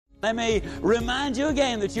Let me remind you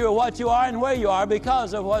again that you're what you are and where you are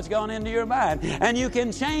because of what's gone into your mind. And you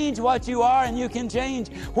can change what you are and you can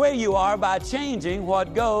change where you are by changing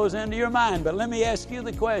what goes into your mind. But let me ask you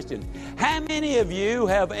the question. How many of you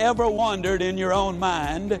have ever wondered in your own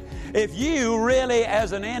mind if you really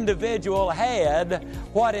as an individual had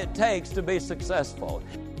what it takes to be successful?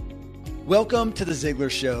 Welcome to The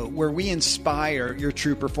Ziglar Show, where we inspire your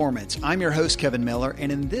true performance. I'm your host, Kevin Miller,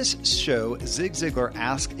 and in this show, Zig Ziglar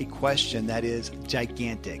asks a question that is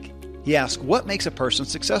gigantic. He asks, what makes a person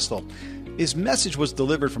successful? His message was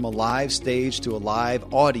delivered from a live stage to a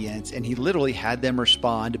live audience, and he literally had them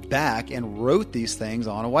respond back and wrote these things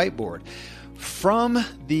on a whiteboard. From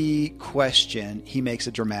the question, he makes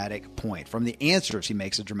a dramatic point. From the answers, he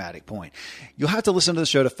makes a dramatic point. You'll have to listen to the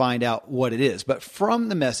show to find out what it is. But from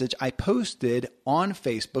the message, I posted on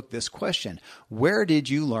Facebook this question. Where did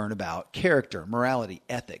you learn about character, morality,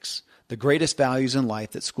 ethics, the greatest values in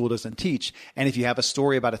life that school doesn't teach? And if you have a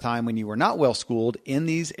story about a time when you were not well schooled in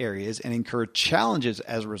these areas and incurred challenges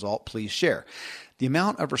as a result, please share. The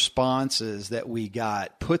amount of responses that we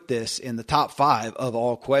got put this in the top 5 of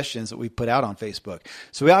all questions that we put out on Facebook.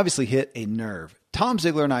 So we obviously hit a nerve. Tom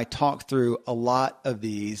Ziglar and I talked through a lot of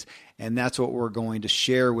these, and that's what we're going to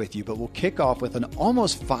share with you. But we'll kick off with an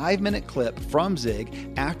almost 5-minute clip from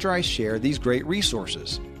Zig after I share these great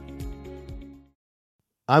resources.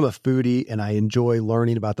 I'm a foodie, and I enjoy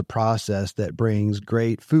learning about the process that brings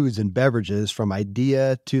great foods and beverages from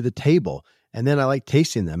idea to the table. And then I like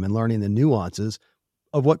tasting them and learning the nuances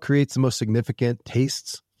of what creates the most significant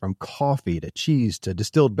tastes, from coffee to cheese to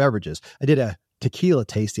distilled beverages. I did a tequila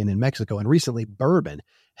tasting in Mexico, and recently bourbon.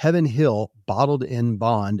 Heaven Hill Bottled in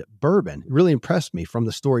Bond bourbon really impressed me from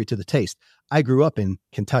the story to the taste. I grew up in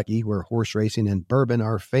Kentucky, where horse racing and bourbon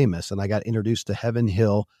are famous, and I got introduced to Heaven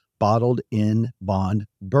Hill Bottled in Bond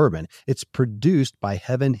bourbon. It's produced by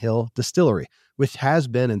Heaven Hill Distillery, which has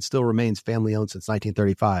been and still remains family-owned since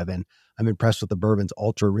 1935, and I'm impressed with the bourbon's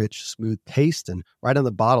ultra-rich, smooth taste, and right on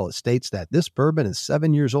the bottle it states that this bourbon is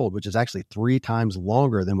 7 years old, which is actually 3 times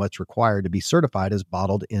longer than what's required to be certified as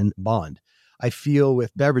bottled in bond. I feel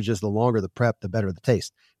with beverages, the longer the prep, the better the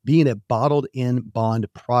taste. Being a bottled in bond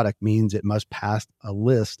product means it must pass a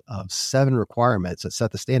list of 7 requirements that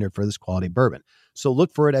set the standard for this quality bourbon. So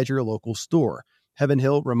look for it at your local store. Heaven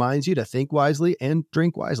Hill reminds you to think wisely and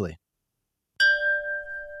drink wisely.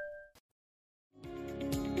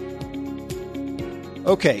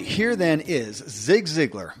 Okay, here then is Zig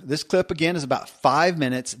Ziglar. This clip again is about 5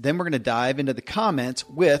 minutes. Then we're going to dive into the comments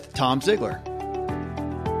with Tom Ziglar.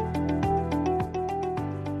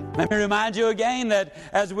 Let me remind you again that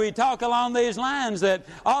as we talk along these lines, that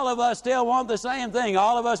all of us still want the same thing.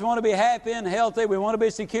 All of us want to be happy and healthy. We want to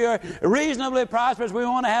be secure, reasonably prosperous. We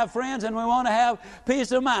want to have friends and we want to have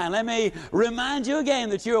peace of mind. Let me remind you again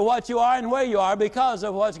that you're what you are and where you are because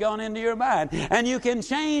of what's gone into your mind. And you can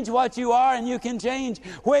change what you are and you can change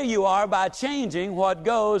where you are by changing what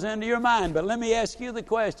goes into your mind. But let me ask you the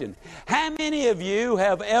question. How many of you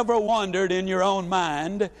have ever wondered in your own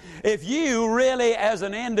mind if you really as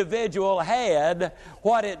an individual had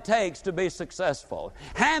what it takes to be successful?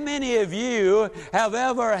 How many of you have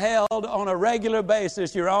ever held on a regular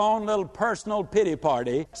basis your own little personal pity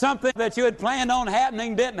party? Something that you had planned on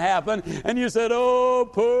happening didn't happen, and you said, oh,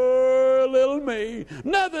 poor little me.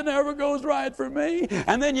 Nothing ever goes right for me.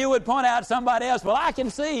 And then you would point out somebody else, well, I can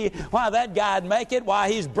see why that guy'd make it,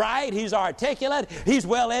 why he's bright, he's articulate, he's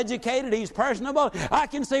well educated, he's personable. I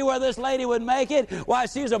can see where this lady would make it, why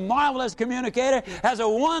she's a marvelous communicator, has a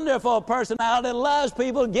wonderful personality, loves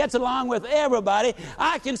people, gets along with everybody.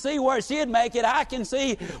 I can see where she'd make it. I can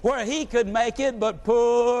see where he could make it, but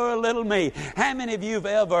poor little me. How many of you have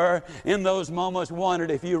ever, in those moments, wondered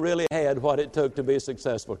if you really had what it took to be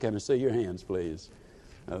successful? Can I see your hands, please?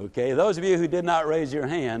 Okay, those of you who did not raise your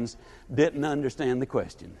hands didn't understand the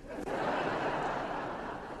question.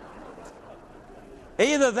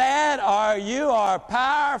 Either that or you are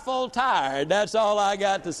powerful tired. That's all I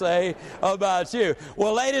got to say about you.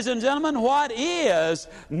 Well, ladies and gentlemen, what is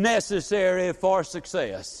necessary for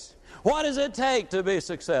success? What does it take to be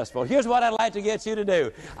successful? Here's what I'd like to get you to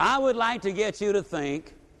do. I would like to get you to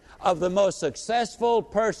think of the most successful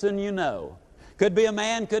person you know. Could be a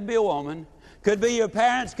man, could be a woman. Could be your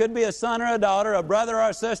parents, could be a son or a daughter, a brother or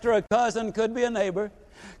a sister, a cousin, could be a neighbor.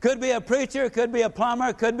 Could be a preacher, could be a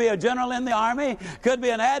plumber, could be a general in the Army, could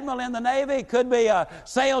be an admiral in the Navy, could be a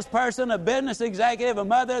salesperson, a business executive, a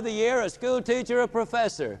mother of the year, a school teacher, a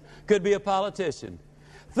professor, could be a politician.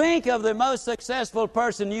 Think of the most successful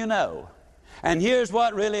person you know. And here's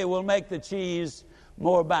what really will make the cheese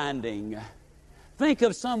more binding. Think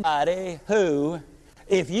of somebody who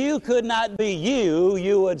If you could not be you,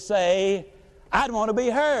 you would say, I'd want to be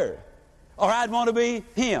her, or I'd want to be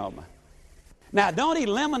him. Now, don't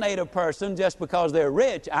eliminate a person just because they're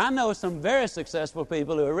rich. I know some very successful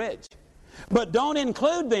people who are rich. But don't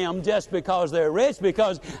include them just because they're rich,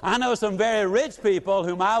 because I know some very rich people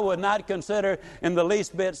whom I would not consider in the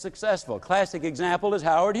least bit successful. Classic example is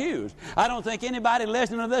Howard Hughes. I don't think anybody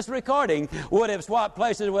listening to this recording would have swapped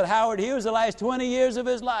places with Howard Hughes the last 20 years of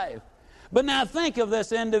his life. But now think of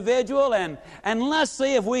this individual and let's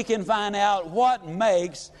see if we can find out what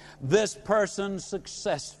makes this person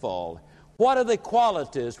successful. What are the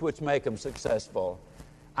qualities which make them successful?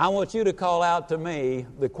 I want you to call out to me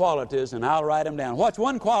the qualities, and I'll write them down. What's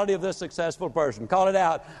one quality of this successful person? Call it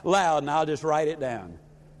out loud, and I'll just write it down.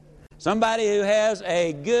 Somebody who has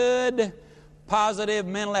a good, positive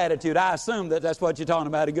mental attitude. I assume that that's what you're talking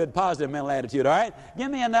about, a good, positive mental attitude, all right? Give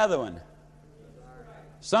me another one.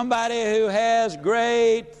 Somebody who has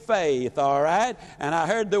great faith, all right? And I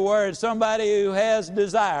heard the word somebody who has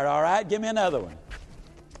desire, all right? Give me another one.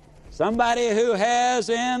 Somebody who has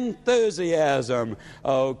enthusiasm.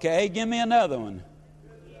 Okay, give me another one.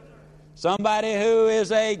 Somebody who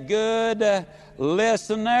is a good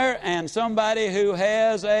listener, and somebody who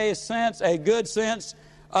has a good sense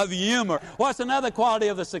of humor. What's another quality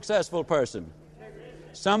of the successful person?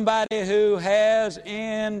 Somebody who has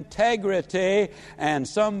integrity, and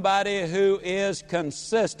somebody who is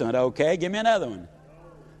consistent. Okay, give me another one.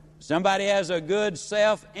 Somebody has a good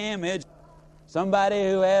self-image. Somebody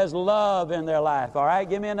who has love in their life. All right,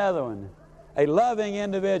 give me another one. A loving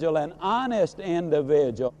individual, an honest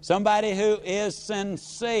individual. Somebody who is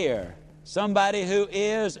sincere. Somebody who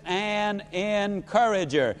is an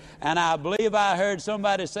encourager. And I believe I heard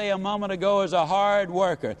somebody say a moment ago is a hard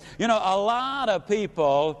worker. You know, a lot of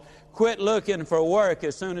people quit looking for work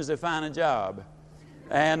as soon as they find a job.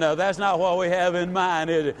 And that's not what we have in mind,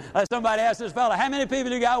 is it? Somebody asked this fellow, how many people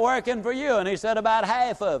you got working for you? And he said about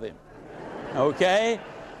half of him. Okay?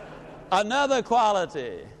 Another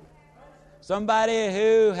quality. Somebody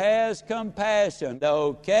who has compassion.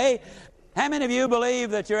 Okay? How many of you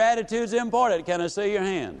believe that your attitude's important? Can I see your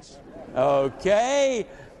hands? Okay.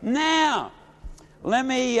 Now, let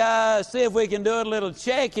me see if we can do a little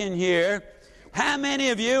check-in here. How many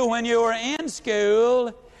of you, when you were in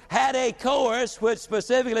school, had a course which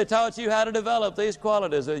specifically taught you how to develop these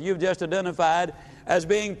qualities that you've just identified as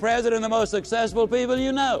being present in the most successful people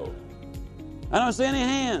you know? I don't see any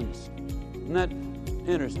hands. Isn't that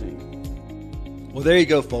interesting? Well, there you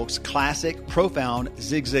go, folks. Classic, profound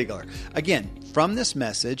Zig Ziglar. Again, from this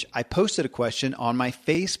message, I posted a question on my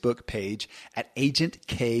Facebook page at Agent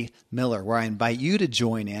K Miller, where I invite you to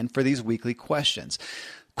join in for these weekly questions.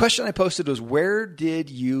 The question I posted was, where did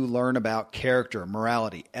you learn about character,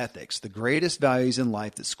 morality, ethics, the greatest values in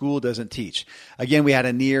life that school doesn't teach? Again, we had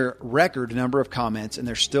a near record number of comments, and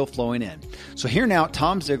they're still flowing in. So here now,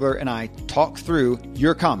 Tom Ziglar and I talk through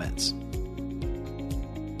your comments.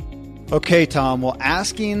 Okay, Tom, well,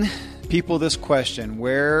 asking people this question,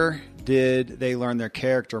 where did they learn their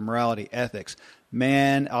character, morality, ethics?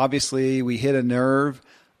 Man, obviously we hit a nerve.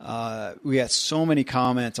 We had so many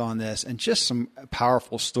comments on this and just some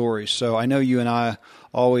powerful stories. So I know you and I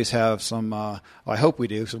always have some, I hope we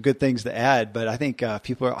do, some good things to add. But I think I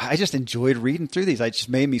just enjoyed reading through these. It just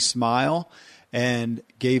made me smile and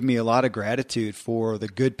gave me a lot of gratitude for the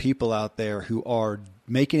good people out there who are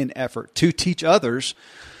making an effort to teach others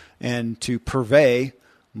and to purvey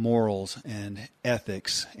morals and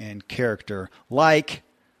ethics and character like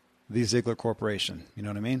the Ziglar Corporation. You know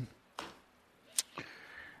what I mean?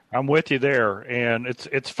 I'm with you there. And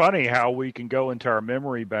it's funny how we can go into our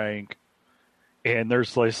memory bank and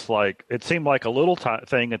there's this, like, it seemed like a little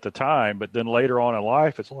thing at the time, but then later on in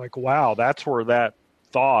life, it's like, wow, that's where that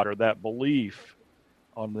thought or that belief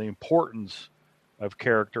on the importance of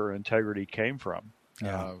character and integrity came from.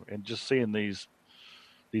 Yeah. And just seeing these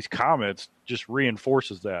comments just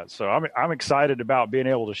reinforces that. So I'm excited about being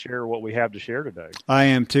able to share what we have to share today. I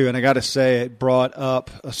am too. And I got to say, it brought up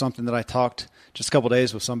something that I talked just a couple of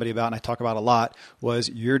days with somebody about, and I talk about a lot, was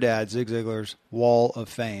your dad, Zig Ziglar's wall of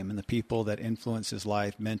fame and the people that influenced his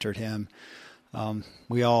life, mentored him.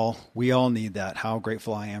 We all need that. How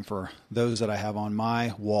grateful I am for those that I have on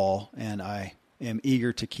my wall, and I am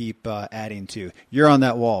eager to keep adding to. You're on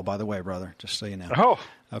that wall, by the way, brother, just so you know. Oh.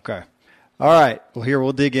 Okay. All right. Well, here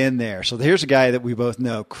we'll dig in there. So here's a guy that we both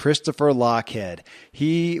know, Christopher Lochhead.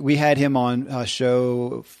 We had him on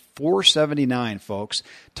show 479, folks.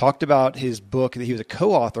 talked about his book that he was a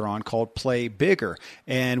co-author on called Play Bigger.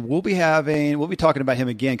 And we'll be talking about him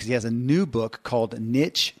again because he has a new book called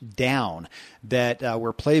Niche Down that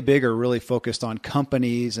where Play Bigger really focused on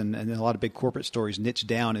companies and a lot of big corporate stories. Niche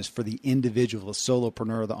Down is for the individual, the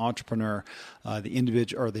solopreneur, the entrepreneur, the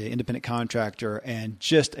individual or the independent contractor, and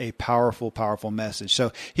just a powerful, powerful message.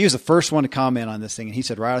 So he was the first one to comment on this thing, and he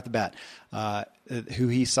said right off the bat, who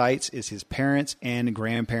he cites is his parents and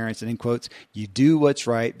grandparents, and in quotes, "You do what's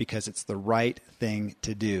right because it's the right thing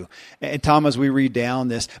to do." And Tom, as we read down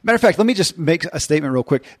this, matter of fact, let me just make a statement real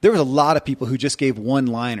quick. There was a lot of people who just gave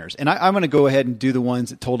one-liners, and I'm going to go ahead and do the ones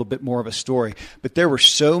that told a bit more of a story. But there were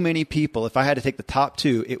so many people. If I had to take the top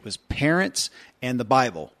two, it was parents and the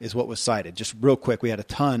Bible is what was cited. Just real quick, we had a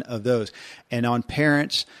ton of those. And on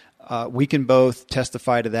parents, we can both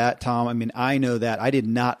testify to that, Tom. I mean, I know that I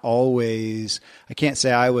can't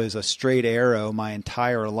say I was a straight arrow my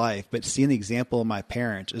entire life, but seeing the example of my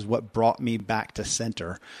parents is what brought me back to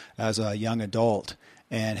center as a young adult,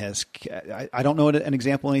 and I don't know an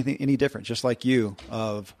example any different, just like you,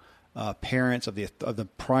 of parents of the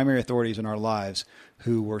primary authorities in our lives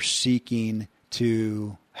who were seeking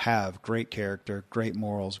to have great character, great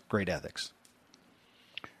morals, great ethics.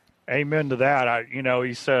 Amen to that.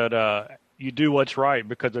 He said, you do what's right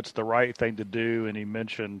because it's the right thing to do. And he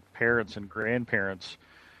mentioned parents and grandparents.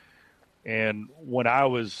 And when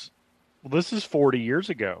this is 40 years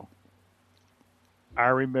ago, I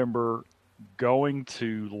remember going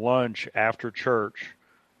to lunch after church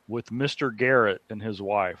with Mr. Garrett and his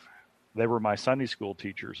wife. They were my Sunday school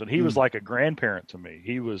teachers, and he was like a grandparent to me.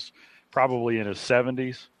 He was probably in his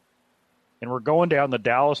 70s. And we're going down the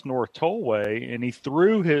Dallas North Tollway, and he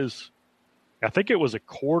threw I think it was a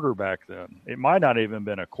quarter back then. It might not even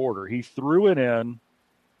been a quarter. He threw it in.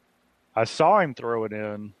 I saw him throw it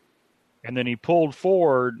in, and then he pulled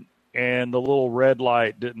forward, and the little red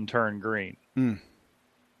light didn't turn green. And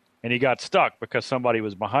he got stuck because somebody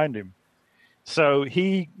was behind him. So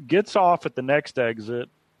he gets off at the next exit,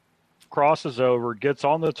 crosses over, gets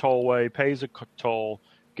on the tollway, pays a toll,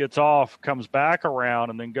 gets off, comes back around,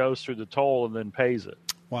 and then goes through the toll and then pays it.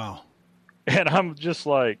 Wow. And I'm just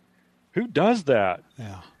like, who does that?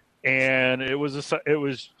 Yeah. And it was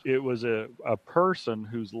a person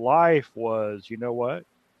whose life was, you know what?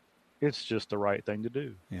 It's just the right thing to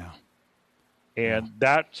do. Yeah. And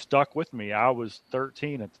that stuck with me. I was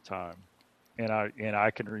 13 at the time, and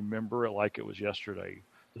I can remember it like it was yesterday.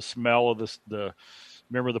 The smell of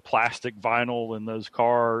remember the plastic vinyl in those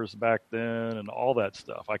cars back then and all that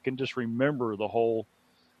stuff. I can just remember the whole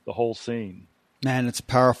scene. Man, it's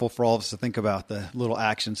powerful for all of us to think about the little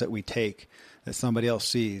actions that we take that somebody else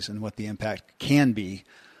sees and what the impact can be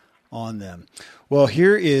on them. Well,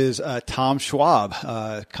 here is Tom Schwab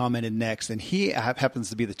commented next, and he happens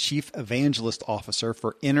to be the Chief Evangelist Officer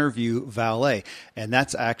for Interview Valet, and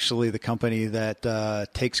that's actually the company that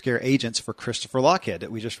takes care of agents for Christopher Lochhead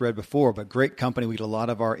that we just read before, but great company. We get a lot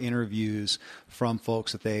of our interviews from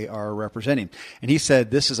folks that they are representing. And he said,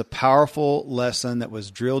 this is a powerful lesson that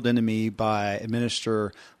was drilled into me by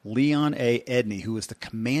Administrator Leon A. Edney, who was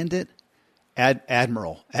the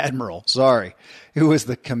Admiral, who was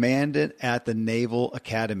the commandant at the Naval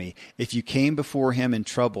Academy. If you came before him in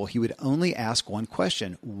trouble, he would only ask one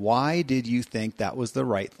question. Why did you think that was the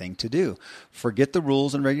right thing to do? Forget the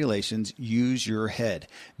rules and regulations. Use your head.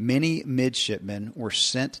 Many midshipmen were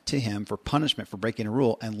sent to him for punishment for breaking a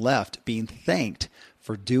rule and left being thanked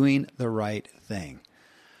for doing the right thing.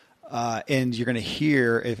 And you're going to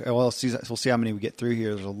hear, we'll see how many we get through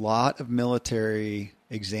here. There's a lot of military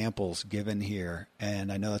examples given here,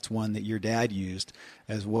 and I know that's one that your dad used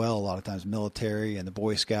as well. A lot of times, military and the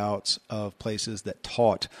Boy Scouts of places that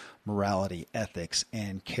taught morality, ethics,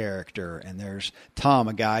 and character. And there's Tom,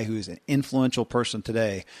 a guy who's an influential person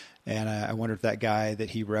today, and I wonder if that guy that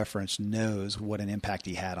he referenced knows what an impact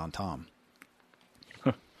he had on Tom.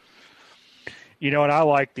 And I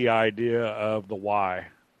like the idea of the why.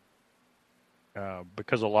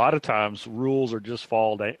 Because a lot of times rules are just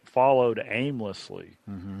followed aimlessly.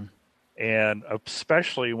 Mm-hmm. And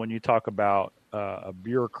especially when you talk about a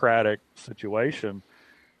bureaucratic situation,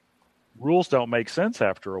 rules don't make sense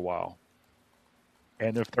after a while.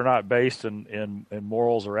 And if they're not based in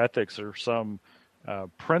morals or ethics or some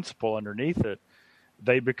principle underneath it,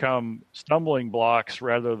 they become stumbling blocks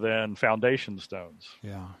rather than foundation stones.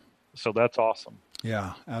 Yeah. So that's awesome.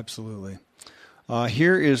 Yeah, absolutely.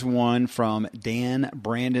 Here is one from Dan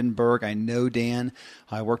Brandenburg. I know Dan.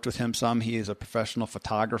 I worked with him some. He is a professional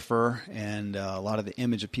photographer, and a lot of the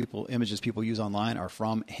images people use online are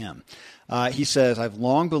from him. He says, I've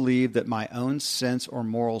long believed that my own sense or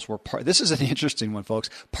morals were this is an interesting one, folks,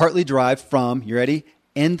 partly derived from, you ready,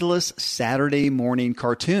 endless Saturday morning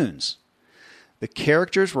cartoons. The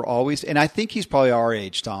characters were always, and I think he's probably our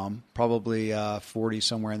age, Tom, probably 40,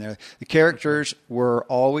 somewhere in there. The characters were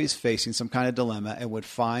always facing some kind of dilemma and would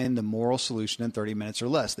find the moral solution in 30 minutes or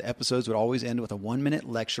less. The episodes would always end with a 1-minute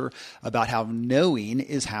lecture about how knowing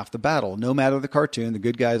is half the battle. No matter the cartoon, the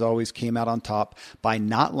good guys always came out on top by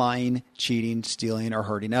not lying, cheating, stealing, or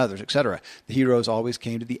hurting others, etc. The heroes always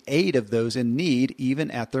came to the aid of those in need, even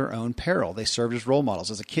at their own peril. They served as role models.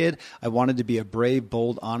 As a kid, I wanted to be a brave,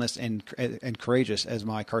 bold, honest, and courageous as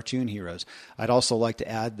my cartoon heroes. I'd also like to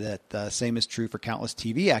add that the same is true for countless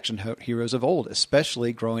TV action heroes of old,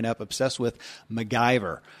 especially growing up obsessed with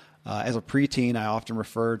MacGyver. As a preteen, I often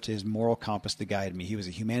referred to his moral compass to guide me. He was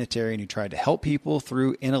a humanitarian who tried to help people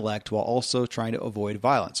through intellect while also trying to avoid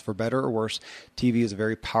violence. For better or worse, TV is a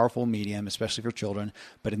very powerful medium, especially for children.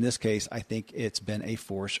 But in this case, I think it's been a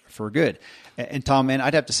force for good. And Tom, man,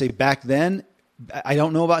 I'd have to say back then, I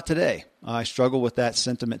don't know about today. I struggle with that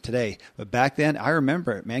sentiment today. But back then, I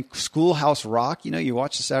remember it, man. Schoolhouse Rock, you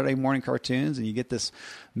watch the Saturday morning cartoons and you get this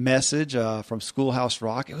message from Schoolhouse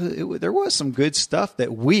Rock. There was some good stuff that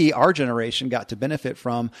our generation, got to benefit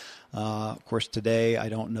from. Of course, today, I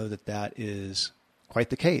don't know that is quite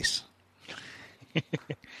the case. And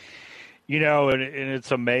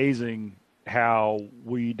it's amazing how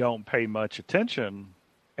we don't pay much attention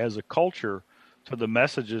as a culture to the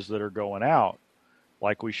messages that are going out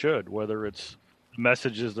like we should, whether it's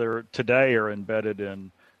messages that are today are embedded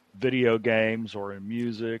in video games or in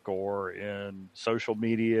music or in social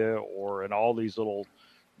media or in all these little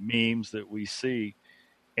memes that we see.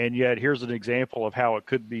 And yet here's an example of how it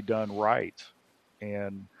could be done right.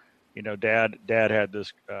 And, Dad had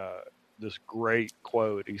this great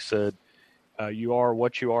quote. He said, you are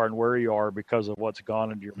what you are and where you are because of what's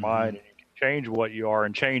gone into your mind. And you can change what you are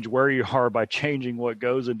and change where you are by changing what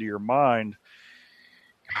goes into your mind.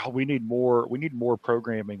 We need more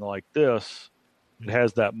programming like this. It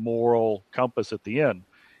has that moral compass at the end.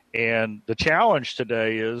 And the challenge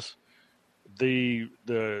today is the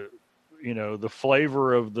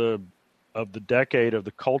flavor of the decade of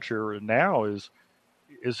the culture now is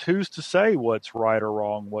who's to say what's right or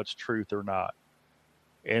wrong, what's truth or not.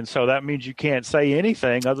 And so that means you can't say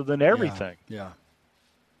anything other than everything.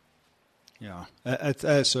 Yeah,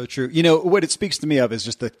 that's so true. What it speaks to me of is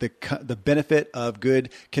just the benefit of good,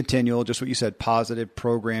 continual, just what you said, positive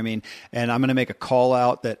programming. And I'm going to make a call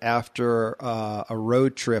out that after a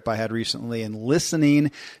road trip I had recently and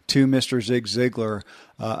listening to Mr. Zig Ziglar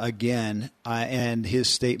again, and his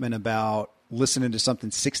statement about listening to something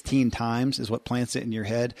 16 times is what plants it in your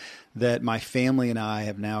head, that my family and I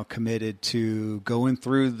have now committed to going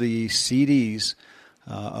through the CDs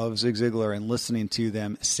of Zig Ziglar and listening to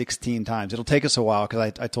them 16 times. It'll take us a while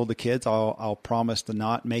because I told the kids I'll promise to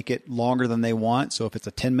not make it longer than they want. So if it's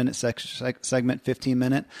a 10-minute segment,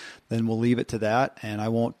 15-minute, then we'll leave it to that. And I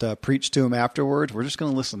won't preach to them afterwards. We're just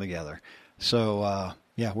going to listen together. So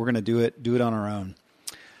we're going to do it on our own.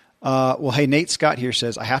 Well, hey, Nate Scott here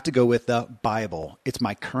says, I have to go with the Bible. It's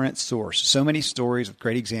my current source. So many stories with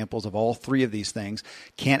great examples of all three of these things.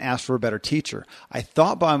 Can't ask for a better teacher. I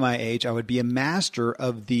thought by my age I would be a master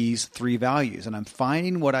of these three values, and I'm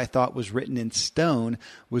finding what I thought was written in stone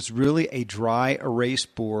was really a dry erase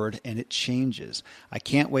board, and it changes. I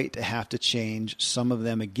can't wait to have to change some of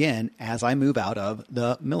them again as I move out of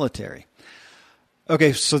the military.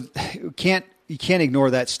 Okay, so you can't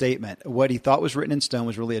ignore that statement. What he thought was written in stone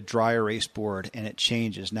was really a dry erase board, and it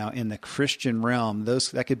changes. Now, in the Christian realm,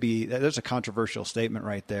 there's a controversial statement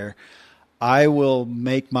right there. I will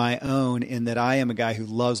make my own in that I am a guy who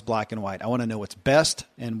loves black and white. I want to know what's best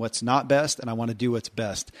and what's not best, and I want to do what's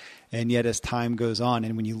best. And yet as time goes on,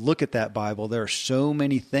 and when you look at that Bible, there are so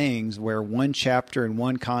many things where one chapter in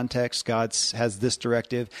one context, God has this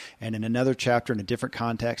directive, and in another chapter in a different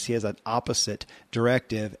context, he has an opposite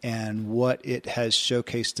directive. And what it has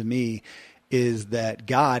showcased to me is that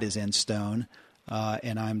God is in stone,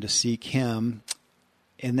 and I'm to seek him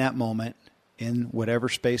in that moment, in whatever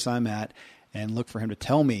space I'm at, and look for him to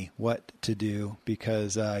tell me what to do.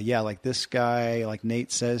 Because, like this guy, like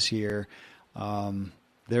Nate says here,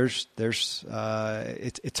 it's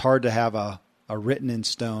hard to have a written in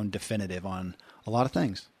stone definitive on a lot of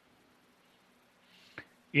things.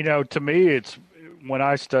 To me, it's when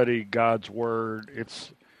I study God's word,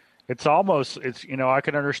 it's almost, I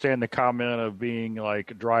can understand the comment of being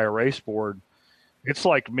like a dry erase board. It's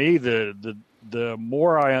like me, the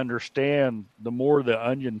more I understand, the more the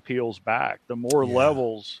onion peels back, the more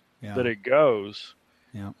levels that it goes.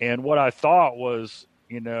 Yeah. And what I thought was,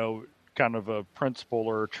 kind of a principle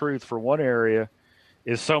or a truth for one area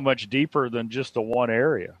is so much deeper than just the one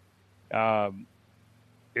area.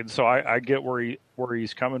 so I get where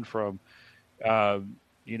he's coming from.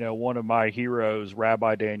 One of my heroes,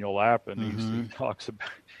 Rabbi Daniel Lapin,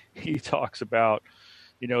 he talks about,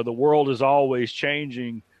 the world is always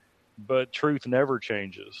changing, but truth never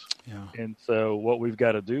changes. Yeah. And so what we've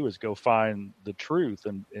got to do is go find the truth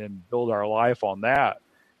and build our life on that,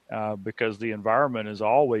 because the environment is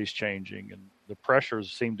always changing and the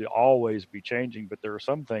pressures seem to always be changing, but there are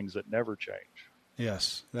some things that never change.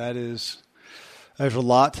 Yes, there's a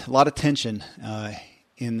lot of tension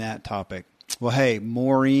in that topic. Well, hey,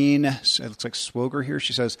 Maureen, it looks like Swoger here.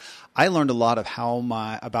 She says, I learned a lot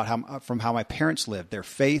from how my parents lived. Their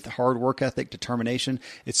faith, hard work ethic, determination.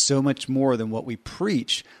 It's so much more than what we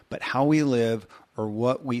preach, but how we live or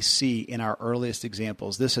what we see in our earliest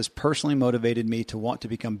examples. This has personally motivated me to want to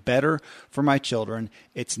become better for my children.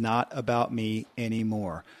 It's not about me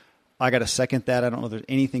anymore. I got to second that. I don't know if there's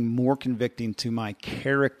anything more convicting to my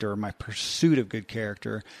character, my pursuit of good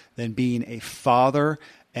character, than being a father.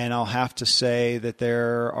 And I'll have to say that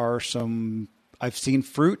there are I've seen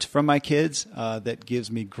fruit from my kids that gives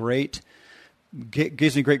me great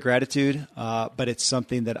gratitude. But it's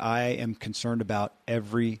something that I am concerned about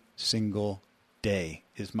every single day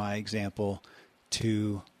is my example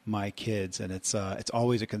to my kids. And it's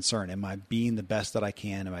always a concern. Am I being the best that I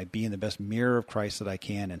can? Am I being the best mirror of Christ that I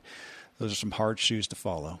can? And those are some hard shoes to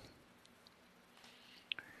follow.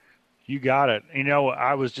 You got it.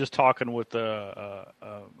 I was just talking with a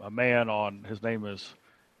man his name is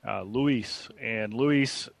Luis, and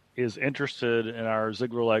Luis is interested in our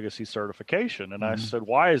Ziglar Legacy certification. And I said,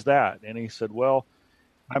 why is that? And he said, well,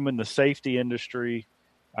 I'm in the safety industry,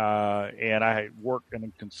 and I work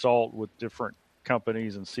and consult with different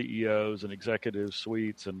companies and CEOs and executive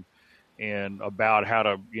suites and about how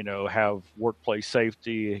to, have workplace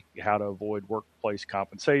safety, how to avoid workplace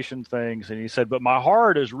compensation things. And he said, but my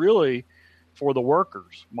heart is really for the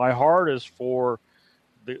workers. My heart is for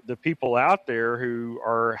the people out there who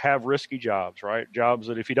have risky jobs, right? Jobs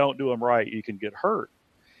that if you don't do them right, you can get hurt.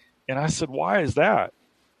 And I said, why is that?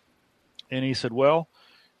 And he said, when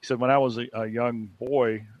I was a young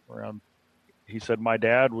boy he said, my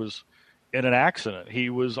dad was in an accident. He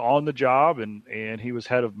was on the job and he was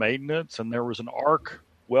head of maintenance, and there was an arc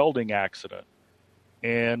welding accident.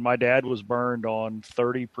 And my dad was burned on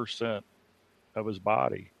 30% of his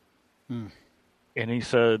body. And he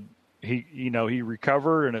said he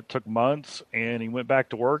recovered, and it took months, and he went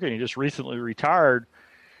back to work, and he just recently retired.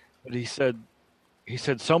 But he said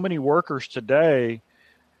so many workers today,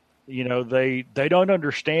 they don't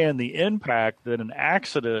understand the impact that an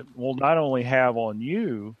accident will not only have on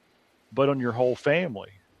you, but on your whole family.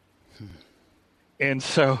 And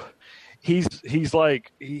so he's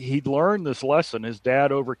like, he'd learned this lesson. His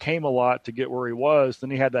dad overcame a lot to get where he was.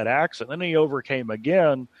 Then he had that accident. Then he overcame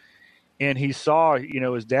again. And he saw,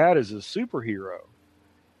 his dad is a superhero.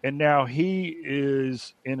 And now he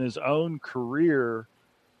is in his own career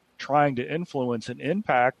trying to influence and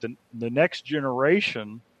impact the next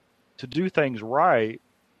generation to do things right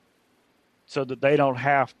so that they don't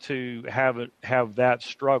have to have that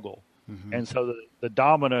struggle. And so that the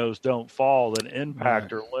dominoes don't fall and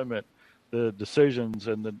impact or limit the decisions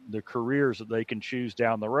and the careers that they can choose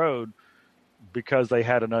down the road because they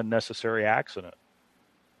had an unnecessary accident.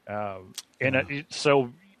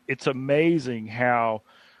 So it's amazing how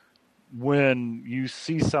when you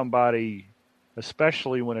see somebody,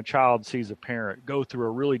 especially when a child sees a parent go through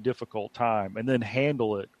a really difficult time and then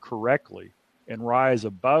handle it correctly and rise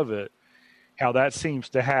above it, how that seems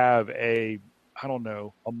to have a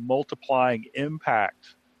multiplying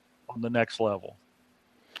impact on the next level,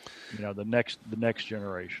 the next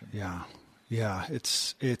generation. Yeah.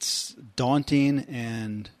 It's daunting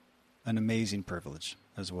and an amazing privilege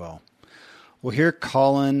as well. Well, here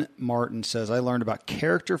Colin Martin says, I learned about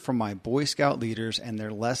character from my Boy Scout leaders and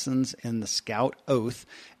their lessons in the Scout Oath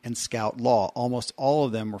and Scout Law. Almost all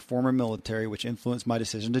of them were former military, which influenced my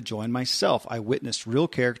decision to join myself. I witnessed real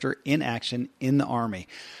character in action in the Army.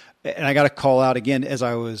 And I got to call out again, as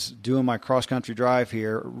I was doing my cross-country drive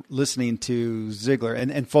here, listening to Ziglar.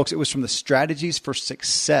 And folks, it was from the Strategies for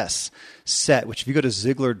Success set, which if you go to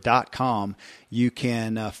Ziglar.com, you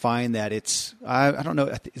can find that. It's, I don't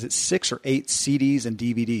know, is it 6 or 8 CDs and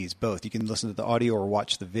DVDs, both? You can listen to the audio or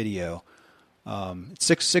watch the video. It's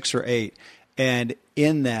 6 or 8. And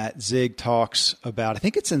in that, Zig talks about, I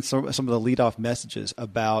think it's in some of the leadoff messages,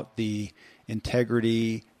 about the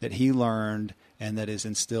integrity that he learned and that is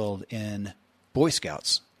instilled in Boy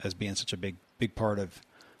Scouts as being such a big part of,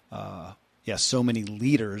 so many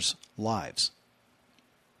leaders' lives.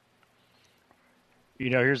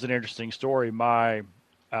 Here's an interesting story. My,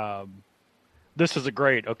 this is a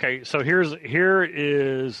great. Okay, so here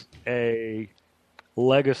is a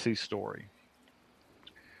legacy story.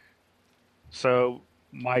 So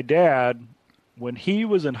my dad, when he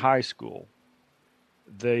was in high school,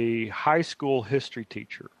 the high school history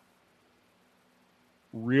teacher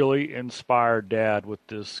really inspired Dad with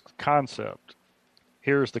this concept.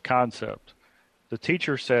 Here's the concept. The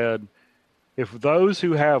teacher said, if those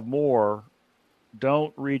who have more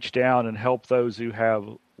don't reach down and help those who have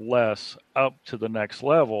less up to the next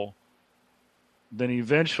level, then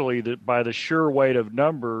eventually, by the sure weight of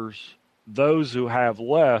numbers, those who have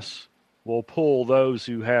less will pull those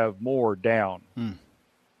who have more down.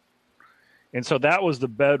 And so that was the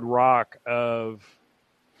bedrock of,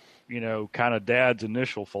 kind of Dad's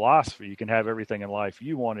initial philosophy. You can have everything in life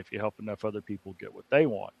you want if you help enough other people get what they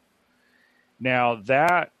want. Now,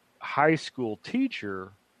 that high school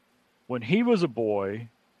teacher, when he was a boy,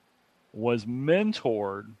 was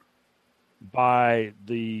mentored by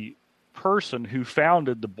the person who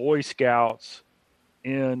founded the Boy Scouts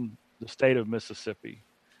in the state of Mississippi.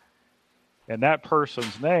 And that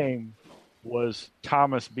person's name was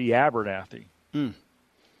Thomas B. Abernathy.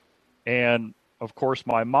 And, of course,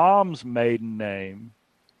 my mom's maiden name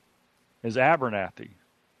is Abernathy.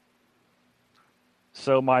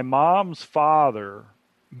 So my mom's father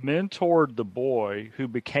mentored the boy who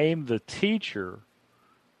became the teacher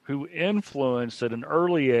who influenced at an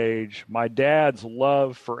early age my dad's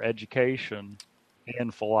love for education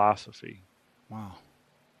and philosophy. Wow.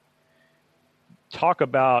 Talk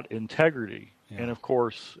about integrity. Yeah. And of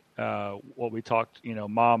course, what we talked,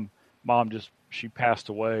 mom she passed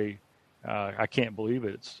away. I can't believe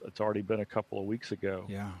it. It's already been a couple of weeks ago.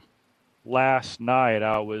 Yeah. Last night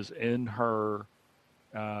I was in her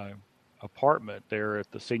apartment there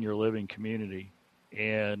at the senior living community,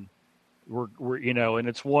 and we're and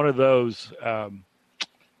it's one of those,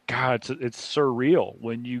 it's surreal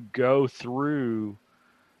when you go through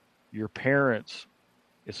your parents,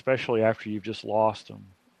 especially after you've just lost them,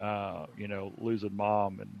 losing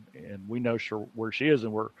mom, and we know where she is,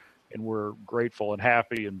 and we're grateful and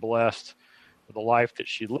happy and blessed with the life that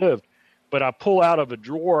she lived. But I pull out of a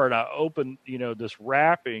drawer and I open, this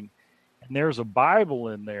wrapping, and there's a Bible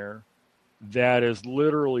in there that is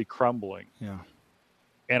literally crumbling. Yeah.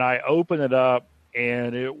 And I open it up,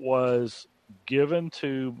 and it was given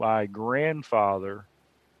to my grandfather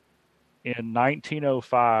in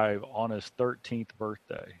 1905 on his 13th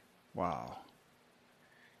birthday. Wow.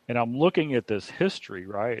 And I'm looking at this history,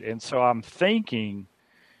 right? And so I'm thinking,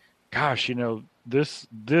 gosh, this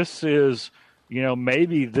is,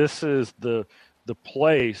 maybe this is the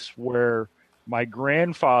place where my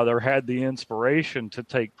grandfather had the inspiration to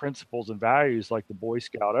take principles and values like the Boy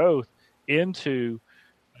Scout oath into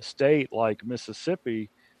a state like Mississippi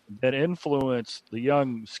that influenced the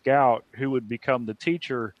young scout who would become the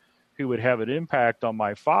teacher who would have an impact on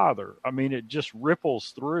my father. I mean, it just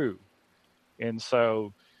ripples through. And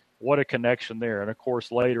so what a connection there. And of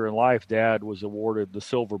course, later in life, Dad was awarded the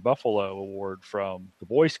Silver Buffalo Award from the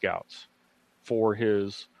Boy Scouts for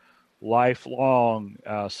his lifelong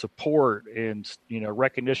support and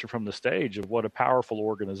recognition from the stage of what a powerful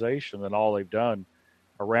organization and all they've done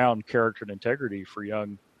around character and integrity for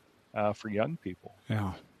young people.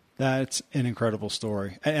 Yeah, that's an incredible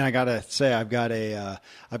story. And I gotta say, I've got a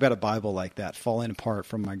Bible like that falling apart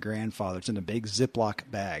from my grandfather. It's in a big Ziploc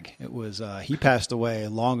bag. It was he passed away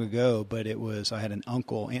long ago, but I had an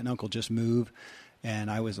aunt and uncle just moved, and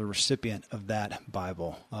I was the recipient of that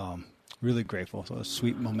Bible. Really grateful. So a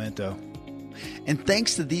sweet memento. And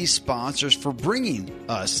thanks to these sponsors for bringing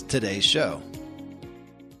us today's show.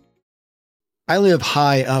 I live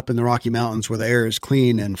high up in the Rocky Mountains where the air is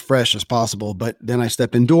clean and fresh as possible, but then I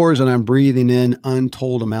step indoors and I'm breathing in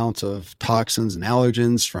untold amounts of toxins and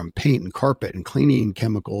allergens from paint and carpet and cleaning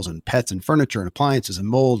chemicals and pets and furniture and appliances and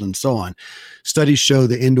mold and so on. Studies show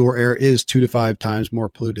the indoor air is 2 to 5 times more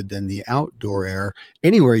polluted than the outdoor air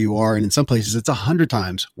anywhere you are, and in some places it's 100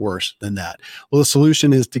 times worse than that. Well, the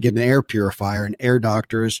solution is to get an air purifier, and Air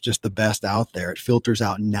Doctor is just the best out there. It filters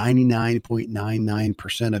out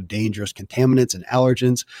 99.99% of dangerous contaminants and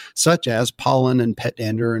allergens, such as pollen and pet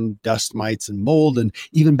dander and dust mites and mold and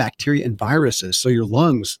even bacteria and viruses, so your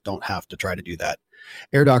lungs don't have to try to do that.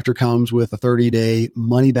 Air Doctor comes with a 30-day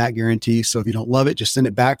money-back guarantee, so if you don't love it, just send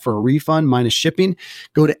it back for a refund minus shipping.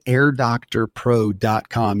 Go to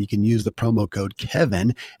airdoctorpro.com. You can use the promo code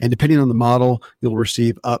Kevin, and depending on the model, you'll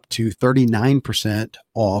receive up to 39%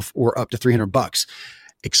 off or up to $300.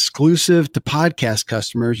 Exclusive to podcast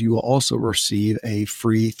customers, you will also receive a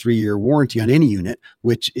free 3-year warranty on any unit,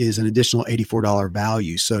 which is an additional $84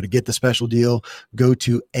 value. So to get the special deal, go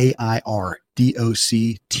to AIR,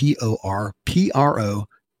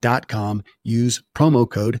 DOCTORPRO.com. Use promo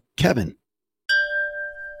code Kevin.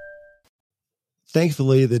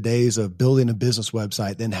 Thankfully, the days of building a business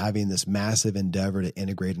website, then having this massive endeavor to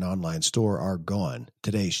integrate an online store are gone.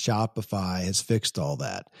 Today, Shopify has fixed all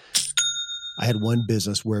that. I had one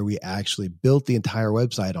business where we actually built the entire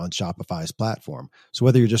website on Shopify's platform. So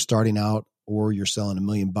whether you're just starting out or you're selling $1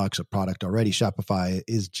 million of product already, Shopify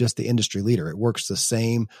is just the industry leader. It works the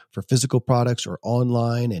same for physical products or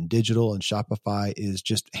online and digital, and Shopify is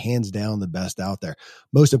just hands down the best out there.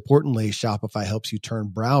 Most importantly, Shopify helps you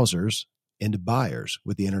turn browsers into buyers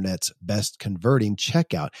with the internet's best converting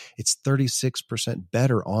checkout. It's 36%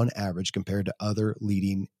 better on average compared to other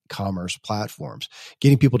leading commerce platforms.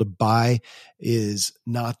 Getting people to buy is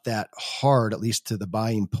not that hard, at least to the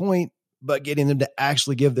buying point, but getting them to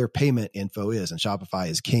actually give their payment info is, and Shopify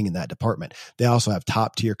is king in that department. They also have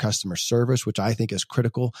top tier customer service, which I think is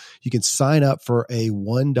critical. You can sign up for a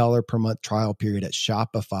 $1 per month trial period at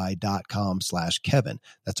shopify.com/Kevin.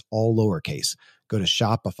 That's all lowercase. Go to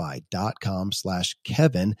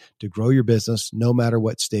shopify.com/Kevin to grow your business no matter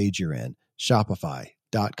what stage you're in.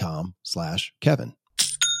 Shopify.com/Kevin.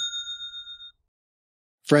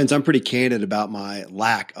 Friends, I'm pretty candid about my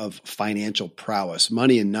lack of financial prowess.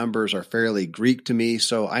 Money and numbers are fairly Greek to me,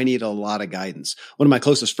 so I need a lot of guidance. One of my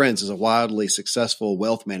closest friends is a wildly successful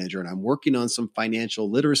wealth manager, and I'm working on some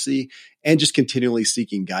financial literacy and just continually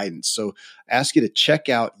seeking guidance. So I ask you to check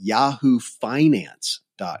out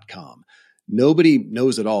yahoofinance.com. Nobody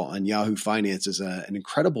knows it all, and Yahoo Finance is an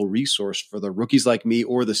incredible resource for the rookies like me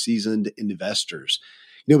or the seasoned investors.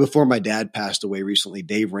 You know, before my dad passed away recently,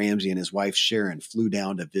 Dave Ramsey and his wife Sharon flew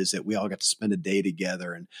down to visit. We all got to spend a day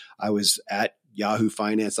together, and I was at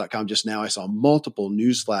yahoofinance.com just now. I saw multiple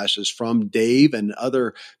news flashes from Dave and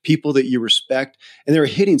other people that you respect, and they're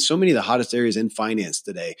hitting so many of the hottest areas in finance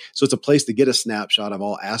today. So it's a place to get a snapshot of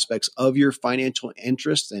all aspects of your financial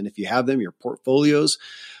interests, and if you have them, your portfolios.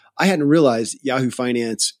 I hadn't realized Yahoo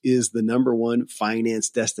Finance is the #1 finance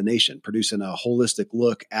destination, producing a holistic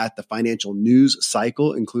look at the financial news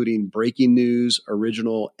cycle, including breaking news,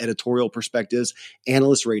 original editorial perspectives,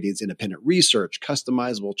 analyst ratings, independent research,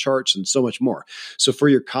 customizable charts, and so much more. So for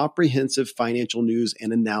your comprehensive financial news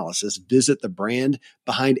and analysis, visit the brand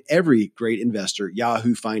behind every great investor,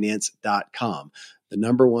 yahoofinance.com, the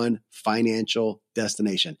 #1 financial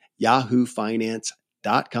destination,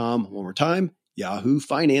 yahoofinance.com. One more time,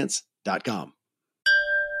 yahoofinance.com.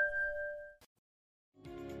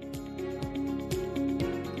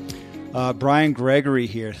 Brian Gregory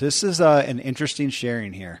here. This is an interesting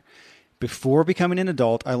sharing here. Before becoming an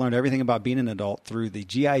adult, I learned everything about being an adult through the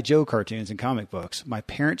G.I. Joe cartoons and comic books. My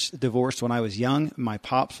parents divorced when I was young. My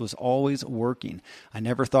pops was always working. I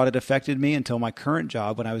never thought it affected me until my current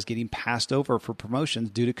job when I was getting passed over for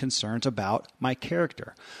promotions due to concerns about my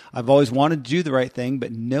character. I've always wanted to do the right thing,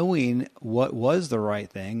 but knowing what was the right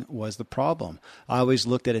thing was the problem. I always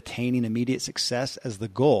looked at attaining immediate success as the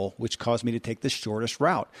goal, which caused me to take the shortest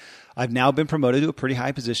route. I've now been promoted to a pretty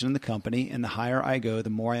high position in the company, and the higher I go, the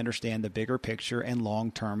more I understand the bigger picture and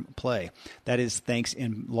long-term play. That is thanks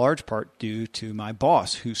in large part due to my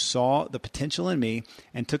boss, who saw the potential in me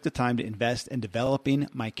and took the time to invest in developing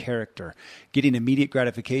my character. Getting immediate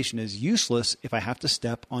gratification is useless if I have to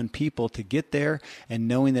step on people to get there, and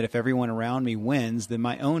knowing that if everyone around me wins, then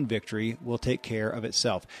my own victory will take care of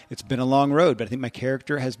itself. It's been a long road, but I think my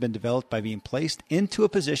character has been developed by being placed into a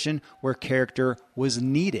position where character was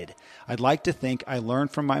needed. I'd like to think I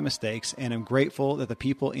learned from my mistakes, and I'm grateful that the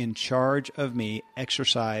people in charge of me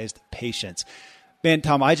exercised patience. Man,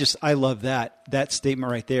 Tom, I love that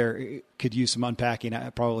statement right there. It could use some unpacking.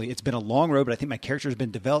 It's been a long road, but I think my character has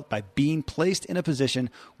been developed by being placed in a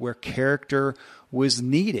position where character was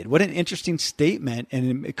needed. What an interesting statement.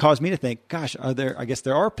 And it caused me to think, gosh, I guess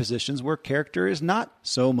there are positions where character is not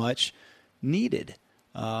so much needed.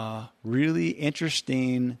 Really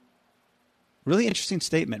interesting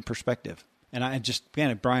statement, perspective.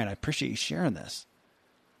 And Brian, I appreciate you sharing this.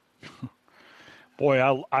 Boy,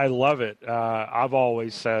 I love it. I've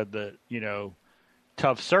always said that,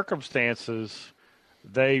 tough circumstances,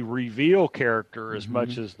 they reveal character as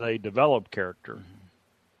much as they develop character.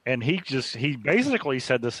 And he basically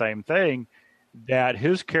said the same thing, that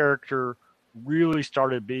his character really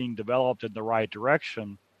started being developed in the right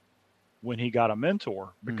direction when he got a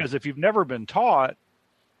mentor. Because if you've never been taught,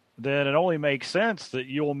 then it only makes sense that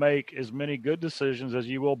you'll make as many good decisions as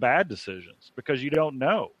you will bad decisions, because you don't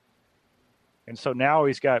know. And so now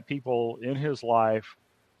he's got people in his life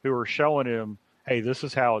who are showing him, hey, this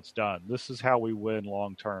is how it's done. This is how we win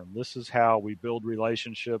long term. This is how we build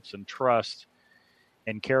relationships and trust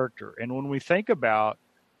and character. And when we think about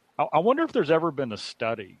I wonder if there's ever been a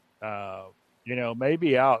study,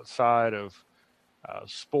 maybe outside of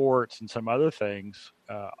sports and some other things.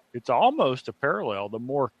 It's almost a parallel. The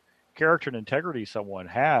more character and integrity someone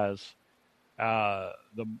has,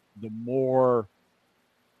 the more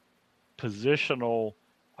positional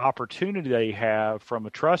opportunity they have from a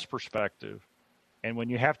trust perspective. And when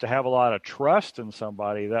you have to have a lot of trust in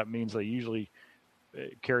somebody, that means they usually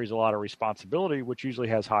carries a lot of responsibility, which usually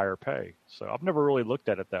has higher pay. So I've never really looked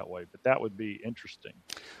at it that way, but that would be interesting.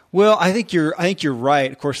 Well, I think you're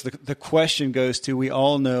right. Of course, the question goes to, we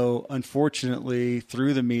all know, unfortunately,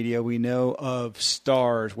 through the media, we know of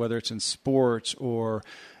stars, whether it's in sports or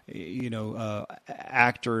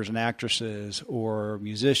actors and actresses or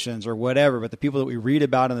musicians or whatever, but the people that we read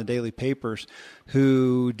about in the daily papers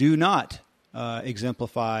who do not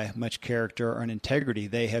exemplify much character or integrity.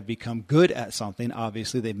 They have become good at something.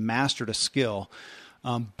 Obviously, they've mastered a skill.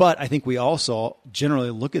 But I think we also generally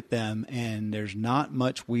look at them and there's not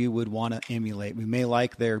much we would want to emulate. We may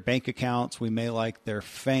like their bank accounts, we may like their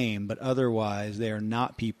fame, but otherwise they are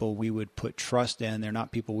not people we would put trust in. They're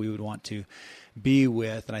not people we would want to be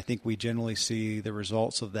with. And I think we generally see the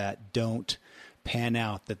results of that don't pan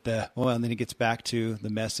out. And then it gets back to the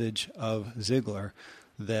message of Ziglar,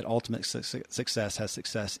 that ultimate success has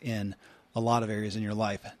success in a lot of areas in your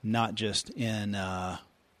life, not just in a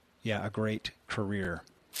great career.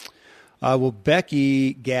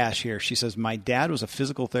 Becky Gash here, she says, my dad was a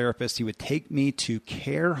physical therapist. He would take me to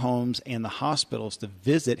care homes and the hospitals to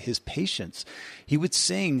visit his patients. We would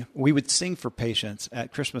sing for patients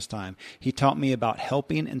at Christmas time. He taught me about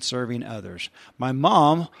helping and serving others. My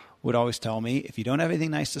mom would always tell me, if you don't have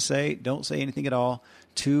anything nice to say, don't say anything at all.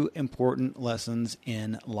 2 important lessons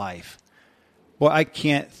in life. Well, I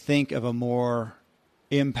can't think of a more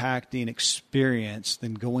impacting experience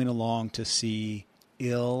than going along to see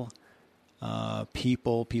ill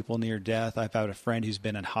people near death. I've had a friend who's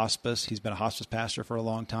been in hospice. He's been a hospice pastor for a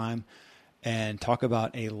long time. And talk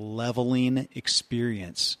about a leveling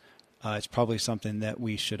experience. It's probably something that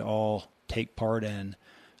we should all take part in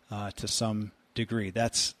to some degree.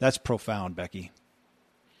 That's profound, Becky.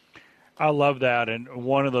 I love that. And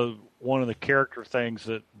one of the character things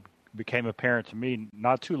that became apparent to me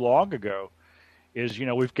not too long ago is,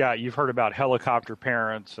 you've heard about helicopter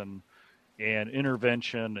parents and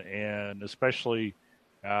intervention, and especially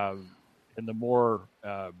in the more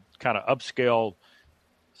kind of upscale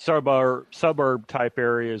suburb type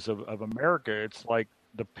areas of America. It's like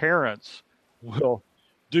the parents will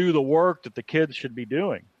do the work that the kids should be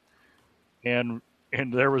doing. And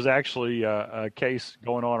there was actually a case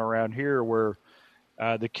going on around here where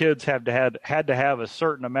the kids had to have a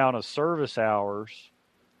certain amount of service hours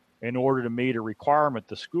in order to meet a requirement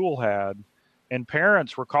the school had, and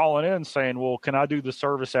parents were calling in saying, "Well, can I do the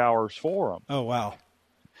service hours for them?" Oh, wow!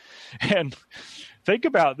 And think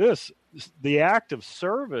about this: the act of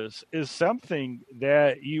service is something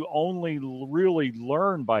that you only really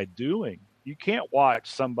learn by doing. You can't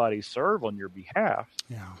watch somebody serve on your behalf.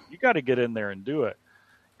 Yeah. You got to get in there and do it.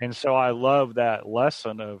 And so I love that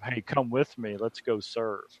lesson of, hey, come with me. Let's go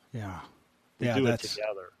serve. Yeah. Do it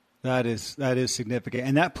together. That is significant.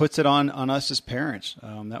 And that puts it on us as parents.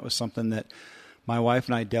 That was something that my wife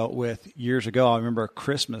and I dealt with years ago. I remember a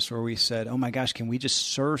Christmas where we said, oh my gosh, can we just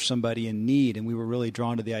serve somebody in need? And we were really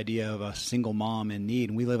drawn to the idea of a single mom in need.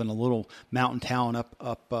 And we live in a little mountain town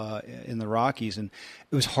up in the Rockies, and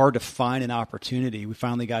it was hard to find an opportunity. We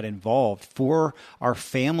finally got involved for our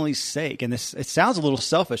family's sake. And it sounds a little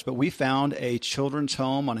selfish, but we found a children's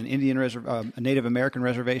home on an a Native American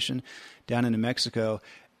reservation down in New Mexico.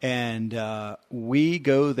 And we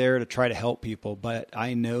go there to try to help people, but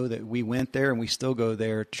I know that we went there and we still go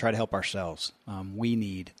there to try to help ourselves. We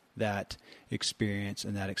need that experience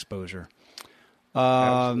and that exposure.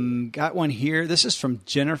 Got one here. This is from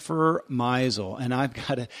Jennifer Meisel, and I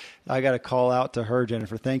got to call out to her,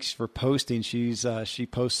 Jennifer. Thanks for posting. She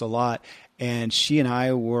posts a lot, and she and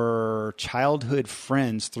I were childhood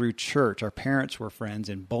friends through church. Our parents were friends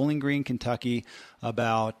in Bowling Green, Kentucky,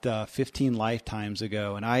 about 15 lifetimes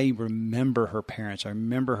ago. And I remember her parents. I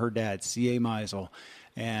remember her dad, C.A. Meisel.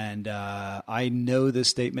 And I know this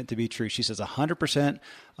statement to be true. She says 100%,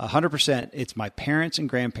 it's my parents and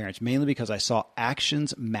grandparents, mainly because I saw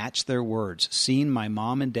actions match their words. Seeing my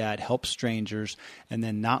mom and dad help strangers and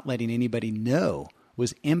then not letting anybody know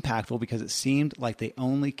was impactful because it seemed like they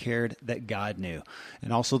only cared that God knew.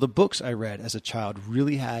 And also the books I read as a child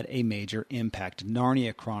really had a major impact.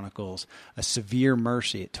 Narnia Chronicles, A Severe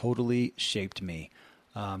Mercy, it totally shaped me.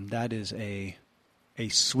 That is a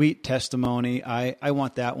sweet testimony. I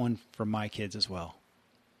want that one for my kids as well.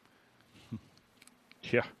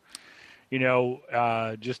 Yeah.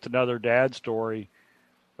 just another dad story.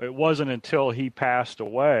 It wasn't until he passed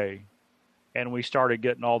away and we started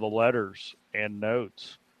getting all the letters and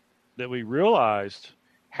notes that we realized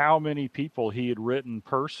how many people he had written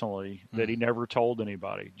personally that he never told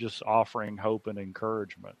anybody, just offering hope and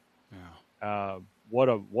encouragement. Yeah. What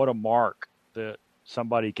a mark that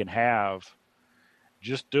somebody can have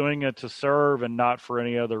just doing it to serve and not for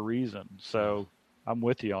any other reason. So I'm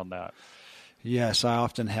with you on that. Yes, I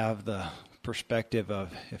often have the perspective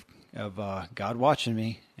of God watching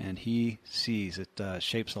me, and he sees. It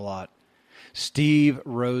shapes a lot. Steve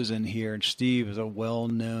Rosen here, and Steve is a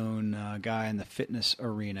well-known guy in the fitness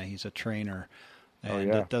arena. He's a trainer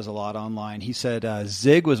and does a lot online. He said,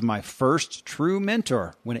 Zig was my first true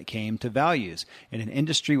mentor when it came to values. In an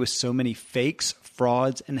industry with so many fakes,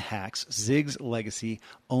 frauds, and hacks, Zig's legacy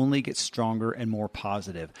only gets stronger and more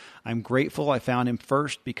positive. I'm grateful I found him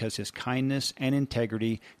first because his kindness and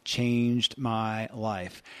integrity changed my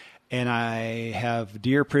life. And I have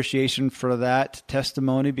dear appreciation for that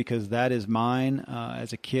testimony because that is mine.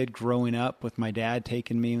 As a kid growing up with my dad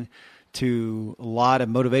taking me to a lot of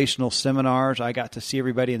motivational seminars, I got to see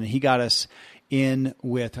everybody, and then he got us in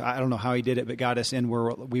with, I don't know how he did it, but got us in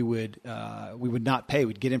where we would not pay.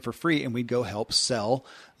 We'd get in for free, and we'd go help sell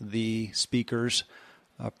the speakers'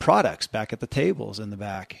 products back at the tables in the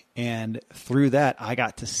back. And through that, I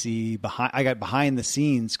got to see behind the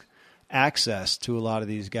scenes access to a lot of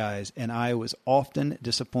these guys, and I was often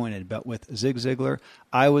disappointed. But with Zig Ziglar,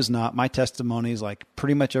 I was not. My testimony is like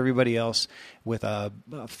pretty much everybody else, with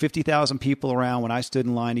 50,000 people around when I stood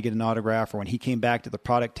in line to get an autograph, or when he came back to the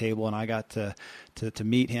product table and I got to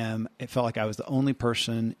meet him. It felt like I was the only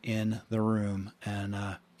person in the room. And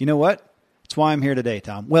you know what? It's why I'm here today,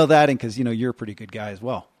 Tom. Well, that and because you're a pretty good guy as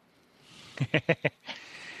well.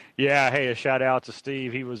 Yeah. Hey, a shout out to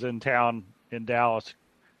Steve. He was in town in Dallas.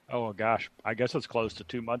 Oh gosh, I guess it's close to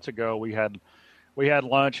 2 months ago. We had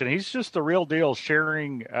lunch, and he's just the real deal,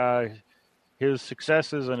 sharing his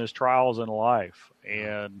successes and his trials in life.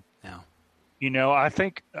 And I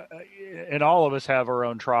think, and all of us have our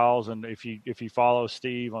own trials. And if you follow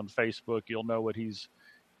Steve on Facebook, you'll know what he's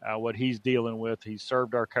dealing with. He's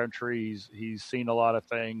served our country. He's seen a lot of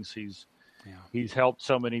things. He's helped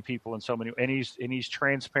so many people and he's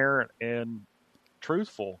transparent and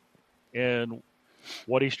truthful in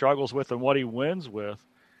what he struggles with and what he wins with.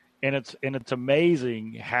 And it's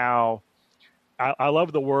amazing how I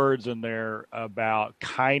love the words in there about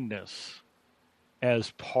kindness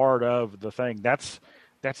as part of the thing. That's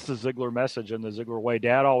the Ziglar message and the Ziglar way.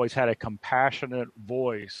 Dad always had a compassionate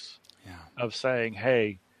voice of saying,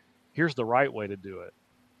 hey, here's the right way to do it.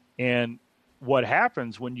 And what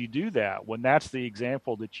happens when you do that, when that's the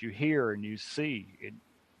example that you hear and you see,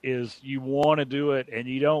 is you want to do it and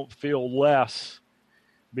you don't feel less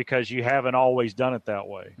because you haven't always done it that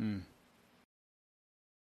way. A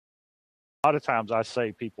lot of times I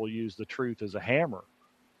say people use the truth as a hammer.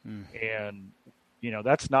 And,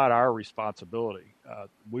 that's not our responsibility.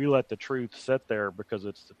 We let the truth sit there because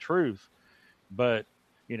it's the truth. But,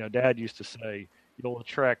 Dad used to say, you'll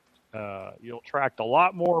attract a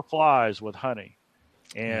lot more flies with honey.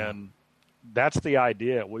 And that's the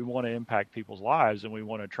idea. We want to impact people's lives, and we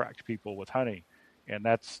want to attract people with honey. And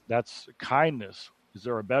that's kindness. Is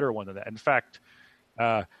there a better one than that? In fact,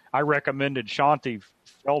 I recommended Shaunti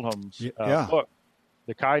Feldham's book,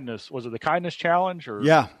 The Kindness. Was it The Kindness Challenge? Or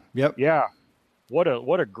yeah, yep, yeah. What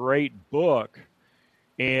a great book.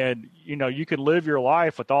 And you can live your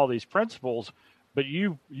life with all these principles, but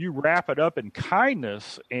you wrap it up in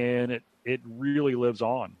kindness, and it really lives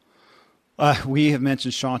on. We have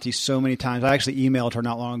mentioned Shaunti so many times. I actually emailed her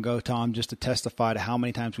not long ago, Tom, just to testify to how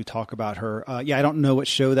many times we talk about her. I don't know what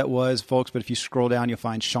show that was, folks, but if you scroll down, you'll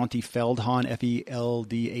find Shaunti Feldhahn,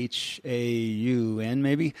 Feldhaun,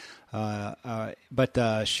 maybe.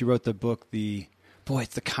 But she wrote the book,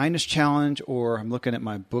 it's The Kindness Challenge, or I'm looking at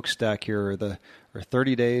my book stack here, or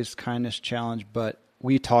 30 Days Kindness Challenge. But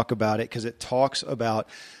we talk about it because it talks about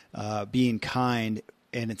being kind.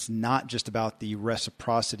 And it's not just about the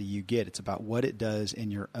reciprocity you get. It's about what it does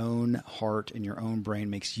in your own heart and your own brain,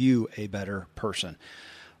 makes you a better person.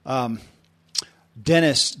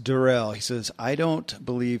 Dennis Durrell, he says, I don't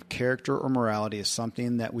believe character or morality is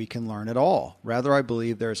something that we can learn at all. Rather, I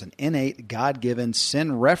believe there's an innate, God-given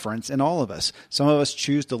sin reference in all of us. Some of us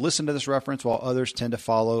choose to listen to this reference while others tend to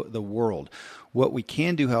follow the world. What we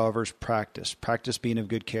can do, however, is practice being of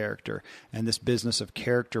good character. And this business of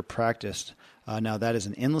character practice, now that is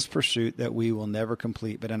an endless pursuit that we will never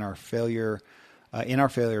complete, but in our failure in our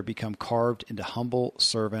failure, become carved into humble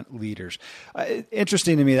servant leaders.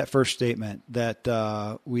 Interesting to me, that first statement,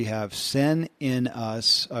 that we have sin in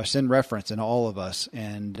us, sin reference in all of us,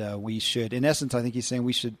 and we should, in essence, I think he's saying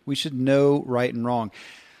we should know right and wrong.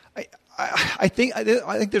 I think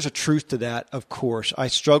there's a truth to that, of course. I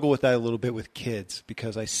struggle with that a little bit with kids,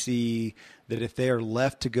 because I see that if they are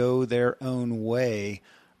left to go their own way,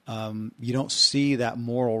 you don't see that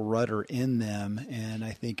moral rudder in them. And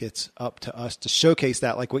I think it's up to us to showcase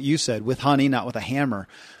that, like what you said, with honey, not with a hammer,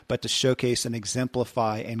 but to showcase and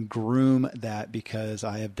exemplify and groom that, because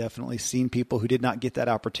I have definitely seen people who did not get that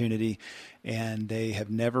opportunity, and they have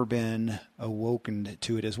never been awoken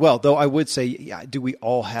to it as well. Though I would say, yeah, do we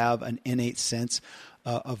all have an innate sense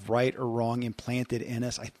of right or wrong implanted in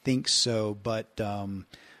us? I think so, but then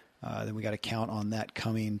we got to count on that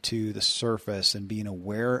coming to the surface and being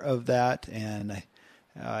aware of that. And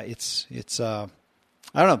it's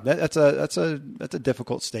I don't know. That's a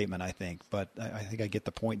difficult statement, I think, but I think I get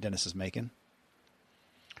the point Dennis is making.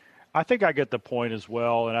 I think I get the point as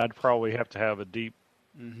well, and I'd probably have to have a deep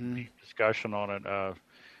discussion on it.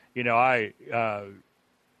 I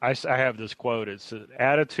have this quote. It says,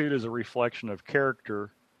 "Attitude is a reflection of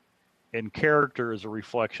character, and character is a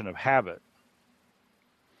reflection of habit."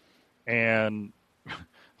 And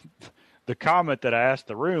the comment that I ask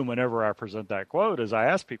the room whenever I present that quote is, I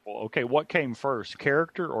ask people, okay, what came first,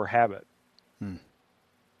 character or habit? And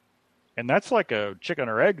that's like a chicken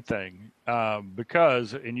or egg thing,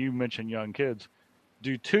 because, and you mentioned young kids,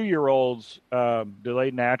 do 2-year-olds, do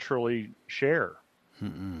they naturally share?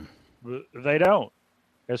 They don't.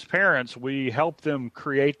 As parents, we help them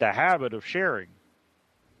create the habit of sharing,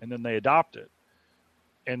 and then they adopt it.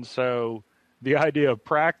 And so the idea of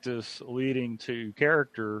practice leading to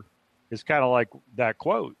character is kind of like that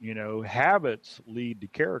quote, habits lead to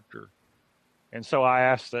character. And so I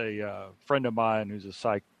asked a friend of mine who's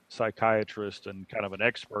a psychiatrist and kind of an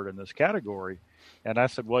expert in this category, and I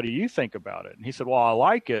said, what do you think about it? And he said, well, I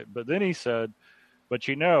like it. But then he said, but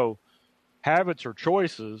habits are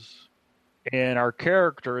choices, and our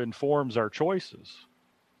character informs our choices.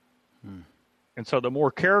 And so the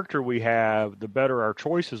more character we have, the better our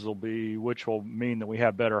choices will be, which will mean that we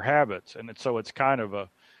have better habits. And so it's kind of a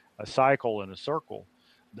cycle and a circle.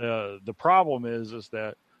 The problem is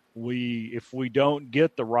that if we don't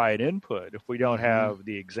get the right input, if we don't have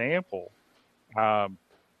the example,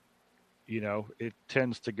 it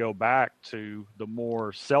tends to go back to the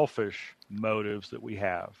more selfish motives that we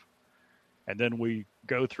have. And then we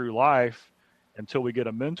go through life until we get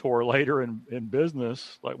a mentor later in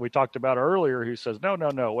business, like we talked about earlier, who says,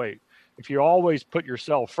 no, wait. If you always put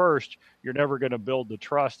yourself first, you're never going to build the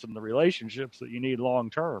trust and the relationships that you need long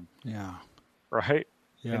term. Yeah. Right.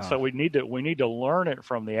 Yeah. And so we need to learn it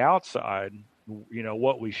from the outside,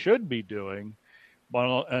 what we should be doing. But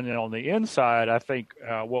on the inside, I think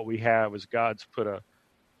what we have is God's put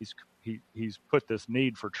he's put this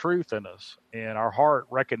need for truth in us, and our heart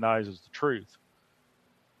recognizes the truth.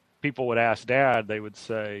 People would ask Dad, they would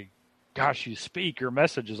say, gosh, you speak, your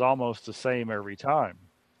message is almost the same every time.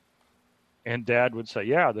 And Dad would say,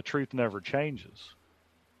 yeah, the truth never changes.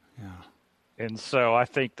 Yeah. And so I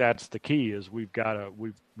think that's the key, is we've got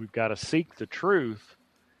to seek the truth,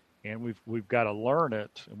 and we've got to learn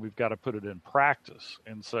it, and we've got to put it in practice.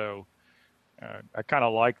 And so I kind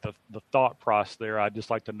of like the thought process there. I'd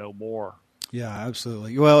just like to know more. Yeah,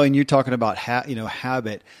 absolutely. Well, and you're talking about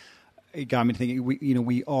habit. It got me thinking.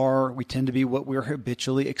 We tend to be what we're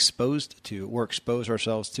habitually exposed to. We're exposed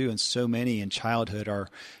ourselves to, and so many in childhood are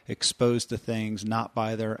exposed to things not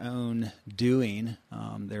by their own doing.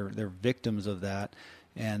 They're victims of that,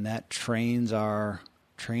 and that trains our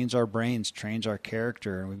brains, trains our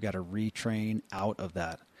character, and we've got to retrain out of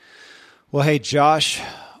that. Well, hey, Josh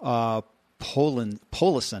Polison,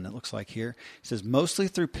 it looks like here, he says, mostly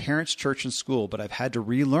through parents, church, and school, but I've had to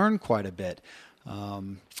relearn quite a bit.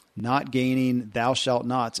 Not gaining thou shalt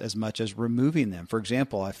nots as much as removing them. For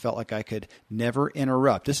example, I felt like I could never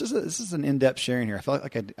interrupt. This is an in-depth sharing here. I felt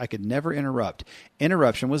like I could never interrupt.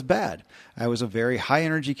 Interruption was bad. I was a very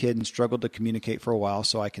high-energy kid and struggled to communicate for a while,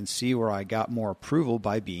 so I can see where I got more approval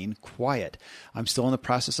by being quiet. I'm still in the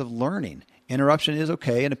process of learning. Interruption is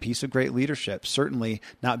okay and a piece of great leadership, certainly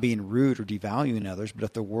not being rude or devaluing others, but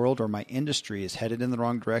if the world or my industry is headed in the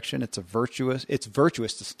wrong direction, it's virtuous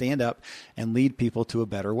to stand up and lead people to a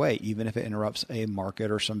better way, even if it interrupts a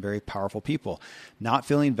market or some very powerful people. Not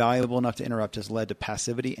feeling valuable enough to interrupt has led to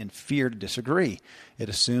passivity and fear to disagree. It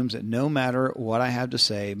assumes that no matter what I have to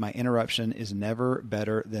say, my interruption is never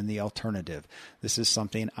better than the alternative. This is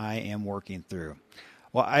something I am working through.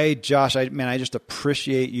 Well, Josh, I just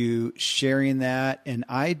appreciate you sharing that. And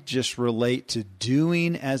I just relate to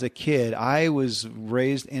doing as a kid. I was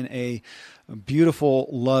raised in a beautiful,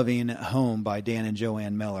 loving home by Dan and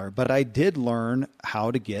Joanne Miller, but I did learn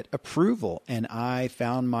how to get approval. And I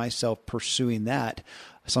found myself pursuing that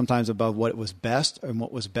sometimes above what was best and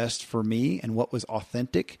what was best for me and what was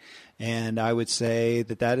authentic. And I would say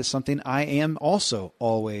that is something I am also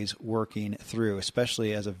always working through,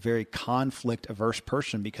 especially as a very conflict averse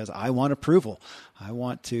person, because I want approval. I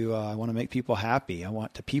want to make people happy. I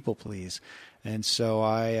want to people please. And so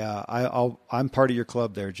I'm part of your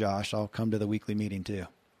club there, Josh. I'll come to the weekly meeting too.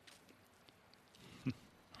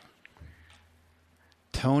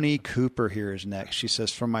 Tony Cooper here is next. She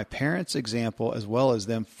says, from my parents' example, as well as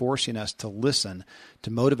them forcing us to listen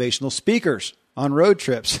to motivational speakers on road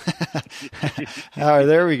trips. All right,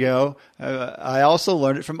 there we go. I also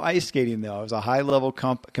learned it from ice skating, though. I was a high-level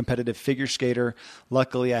competitive figure skater.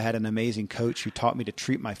 Luckily, I had an amazing coach who taught me to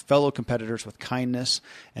treat my fellow competitors with kindness,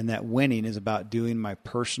 and that winning is about doing my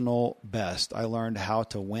personal best. I learned how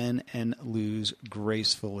to win and lose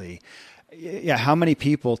gracefully. Yeah, how many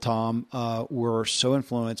people, Tom, were so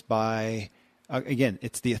influenced by, again,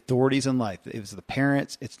 it's the authorities in life. It was the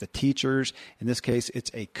parents, it's the teachers. In this case, it's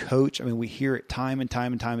a coach. I mean, we hear it time and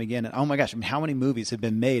time and time again. And oh my gosh, I mean, how many movies have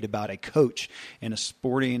been made about a coach in a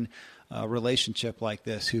sporting relationship like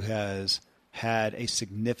this who has had a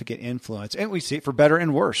significant influence? And we see it for better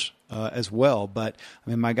and worse as well. But I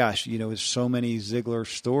mean, my gosh, there's so many Ziglar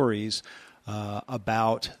stories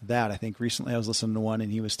about that. I think recently I was listening to one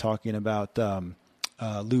and he was talking about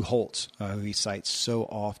Lou Holtz, who he cites so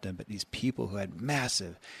often, but these people who had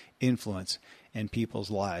massive influence in people's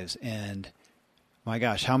lives. And my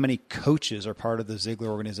gosh, how many coaches are part of the Ziglar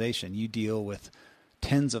organization? You deal with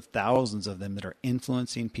tens of thousands of them that are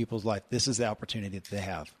influencing people's life. This is the opportunity that they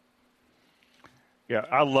have. Yeah,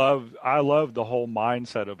 I love the whole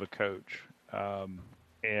mindset of a coach.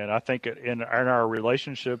 And I think in our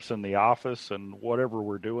relationships in the office and whatever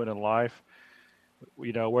we're doing in life,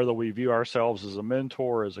 whether we view ourselves as a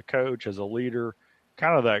mentor, as a coach, as a leader,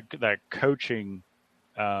 kind of that coaching,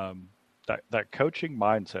 that coaching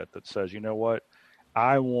mindset that says, you know what,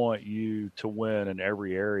 I want you to win in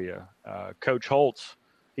every area. Coach Holtz,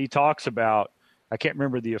 he talks about, I can't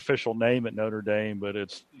remember the official name at Notre Dame, but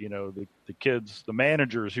it's, the kids, the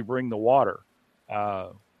managers who bring the water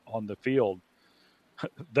on the field.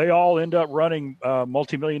 They all end up running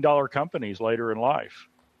multi-million-dollar companies later in life.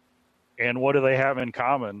 And what do they have in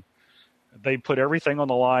common? They put everything on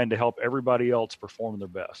the line to help everybody else perform their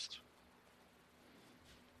best.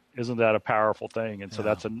 Isn't that a powerful thing? And so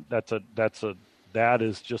that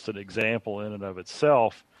is just an example in and of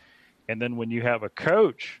itself. And then when you have a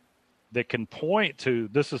coach that can point to,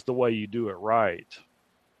 this is the way you do it right,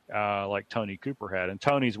 like Tony Cooper had. And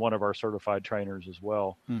Tony's one of our certified trainers as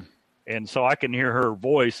well. And so I can hear her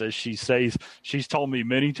voice as she says, she's told me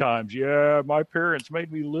many times, yeah, my parents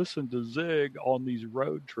made me listen to Zig on these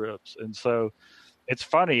road trips. And so it's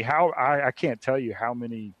funny how I can't tell you how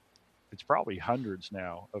many, it's probably hundreds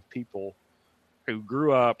now of people who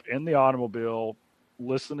grew up in the automobile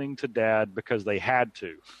listening to Dad because they had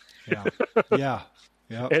to. Yeah. Yeah.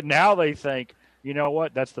 Yep. And now they think, you know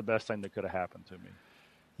what, that's the best thing that could have happened to me.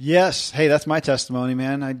 Yes. Hey, that's my testimony,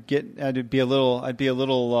 man. I'd be a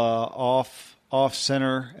little off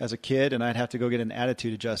center as a kid, and I'd have to go get an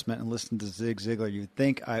attitude adjustment and listen to Zig Ziglar. You'd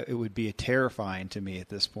think it would be terrifying to me at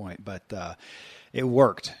this point, but it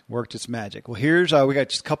worked its magic. Well, here's we got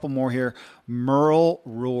just a couple more here. Merle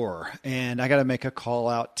Rohr, and I got to make a call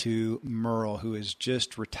out to Merle, who is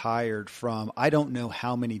just retired from I don't know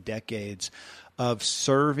how many decades of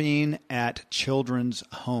serving at children's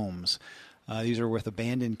homes. These are with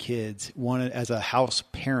abandoned kids, one as a house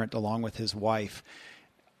parent along with his wife.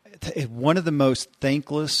 One of the most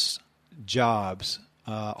thankless jobs,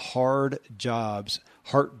 hard jobs,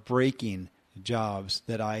 heartbreaking jobs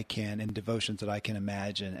that I can, and devotions that I can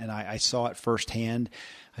imagine. And I saw it firsthand.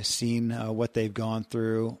 I've seen what they've gone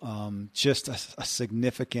through, just a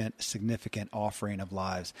significant offering of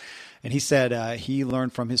lives. And he said he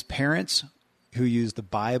learned from his parents who used the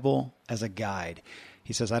Bible as a guide.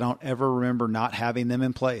 He says, I don't ever remember not having them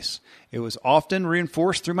in place. It was often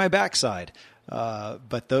reinforced through my backside.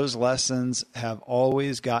 But those lessons have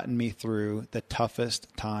always gotten me through the toughest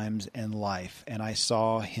times in life. And I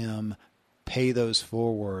saw him pay those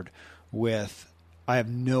forward with, I have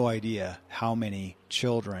no idea how many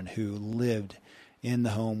children who lived in the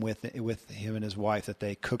home with him and his wife, that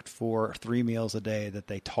they cooked for 3 meals a day, that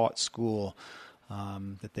they taught school,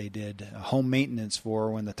 that they did home maintenance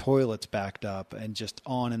for when the toilets backed up, and just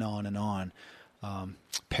on and on and on.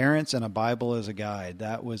 Parents and a Bible as a guide.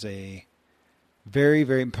 That was a very,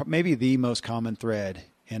 very, maybe the most common thread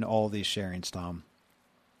in all these sharings, Tom.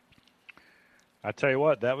 I tell you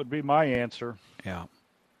what, that would be my answer. Yeah.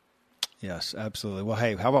 Yes, absolutely. Well,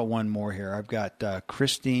 hey, how about one more here? I've got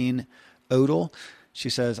Christine Odell. She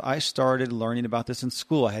says, I started learning about this in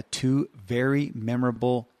school. I had two very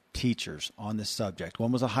memorable teachers on this subject.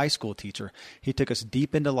 One was a high school teacher. He took us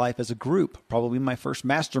deep into life as a group, probably my first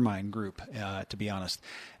mastermind group, to be honest.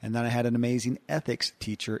 And then I had an amazing ethics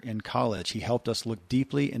teacher in college. He helped us look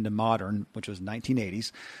deeply into modern, which was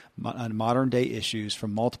 1980s, modern day issues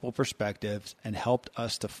from multiple perspectives and helped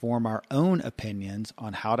us to form our own opinions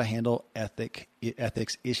on how to handle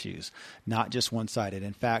ethics issues, not just one-sided.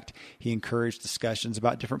 In fact, he encouraged discussions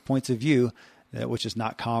about different points of view, which is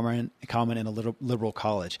not common in a liberal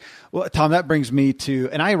college. Well, Tom, that brings me to,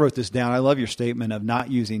 and I wrote this down. I love your statement of not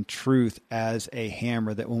using truth as a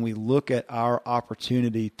hammer, that when we look at our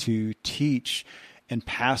opportunity to teach and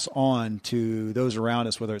pass on to those around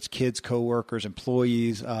us, whether it's kids, coworkers,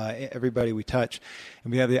 employees, everybody we touch,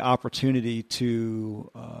 and we have the opportunity to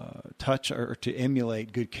touch or to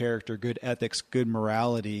emulate good character, good ethics, good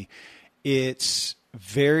morality, it's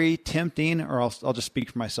very tempting, or I'll just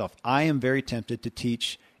speak for myself. I am very tempted to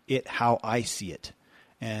teach it how I see it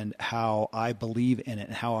and how I believe in it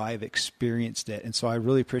and how I've experienced it. And so I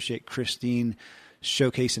really appreciate Christine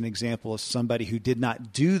showcase an example of somebody who did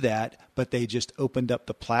not do that, but they just opened up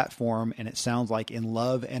the platform, and it sounds like in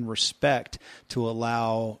love and respect, to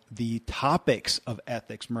allow the topics of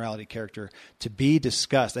ethics, morality, character to be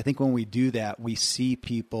discussed. I think when we do that, we see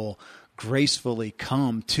people gracefully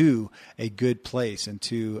come to a good place and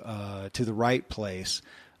to the right place.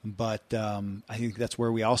 But I think that's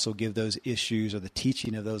where we also give those issues or the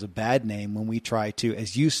teaching of those a bad name when we try to,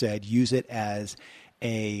 as you said, use it as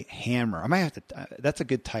a hammer. I might have to. That's a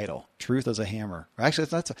good title. Truth as a hammer. Actually,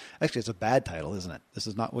 it's a bad title, isn't it? This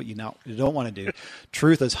is not what you don't want to do.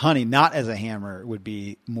 Truth as honey, not as a hammer, would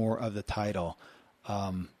be more of the title.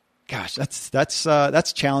 Gosh,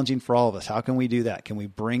 that's challenging for all of us. How can we do that? Can we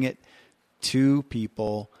bring it to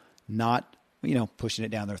people, not pushing it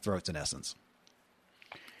down their throats in essence?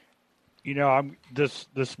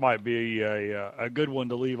 This might be a good one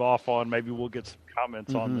to leave off on. Maybe we'll get some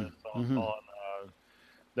comments on this on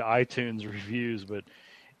the iTunes reviews, but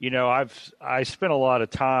I spent a lot of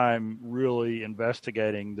time really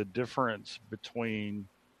investigating the difference between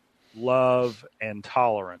love and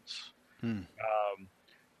tolerance. And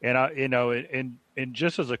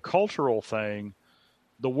just as a cultural thing,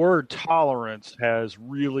 the word tolerance has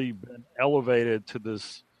really been elevated to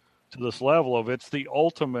this level of it's the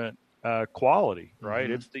ultimate quality, right?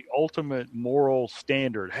 Mm-hmm. It's the ultimate moral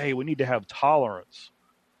standard. Hey, we need to have tolerance.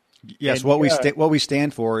 Yes, and what we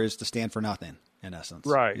stand for is to stand for nothing, in essence.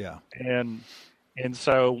 Right. Yeah. And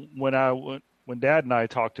so when Dad and I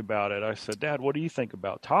talked about it, I said, Dad, what do you think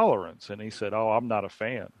about tolerance? And he said, oh, I'm not a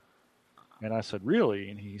fan. And I said,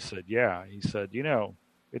 really? And he said, yeah. He said,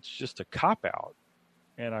 it's just a cop-out.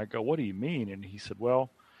 And I go, what do you mean? And he said,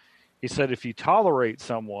 if you tolerate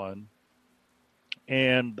someone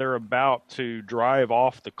and they're about to drive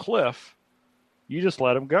off the cliff, you just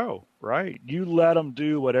let them go, right? You let them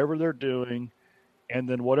do whatever they're doing, and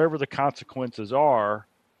then whatever the consequences are,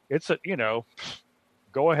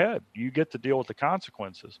 go ahead. You get to deal with the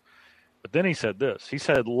consequences. But then he said this. He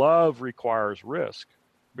said, love requires risk,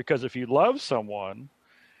 because if you love someone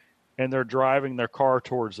and they're driving their car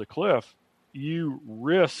towards the cliff, you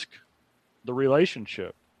risk the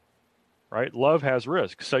relationship, right? Love has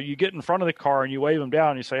risk. So you get in front of the car and you wave them down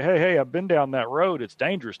and you say, hey, I've been down that road. It's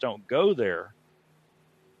dangerous. Don't go there.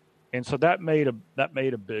 And so that made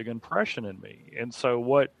a big impression in me. And so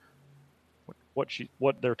what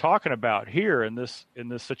they're talking about here in this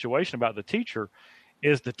situation about the teacher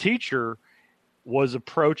is the teacher was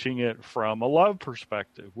approaching it from a love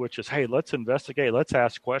perspective, which is, hey, let's investigate, let's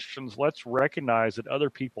ask questions, let's recognize that other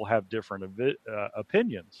people have different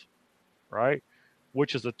opinions, right?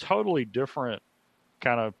 Which is a totally different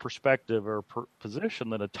kind of perspective or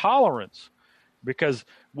position than a tolerance. Because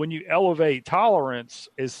when you elevate tolerance,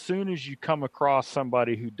 as soon as you come across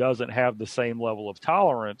somebody who doesn't have the same level of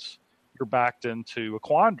tolerance, you're backed into a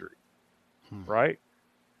quandary, right?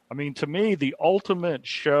 I mean, to me, the ultimate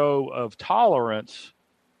show of tolerance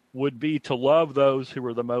would be to love those who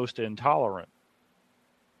are the most intolerant.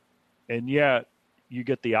 And yet you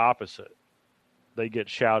get the opposite. They get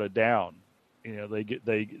shouted down. They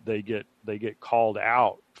get called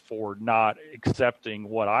out for not accepting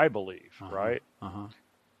what I believe, right?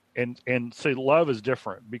 And see, love is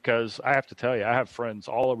different, because I have to tell you, I have friends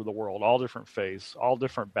all over the world, all different faiths, all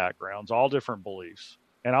different backgrounds, all different beliefs,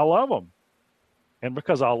 and I love them. And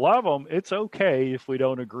because I love them, it's okay if we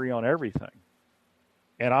don't agree on everything.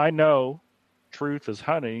 And I know truth is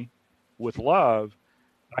honey. With love,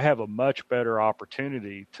 I have a much better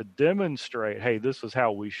opportunity to demonstrate, hey, this is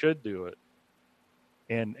how we should do it,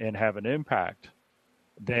 and have an impact,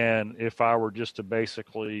 than if I were just to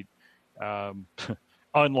basically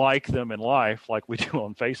unlike them in life like we do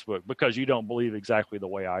on Facebook because you don't believe exactly the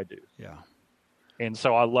way I do. Yeah. And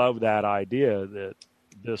so I love that idea that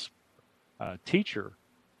this teacher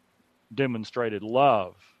demonstrated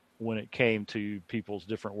love when it came to people's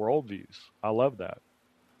different worldviews. I love that.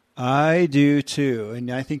 I do too.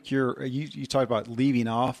 And I think you talked about leaving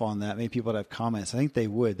off on that. Maybe people would have comments. I think they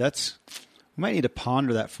would. We might need to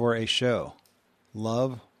ponder that for a show.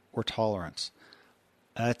 Love or tolerance.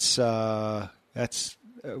 That's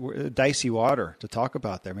dicey water to talk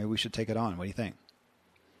about there. Maybe we should take it on. What do you think?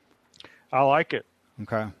 I like it.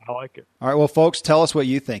 Okay. I like it. All right. Well, folks, tell us what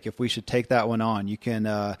you think if we should take that one on. You can,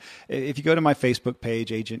 if you go to my Facebook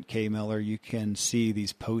page, Agent K. Miller, you can see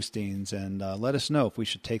these postings and let us know if we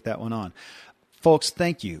should take that one on. Folks,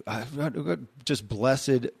 thank you. Just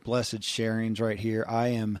blessed sharings right here. I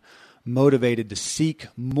am motivated to seek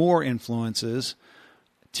more influences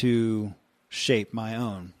to shape my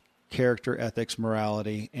own character, ethics,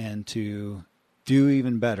 morality, and to do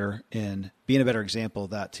even better in being a better example of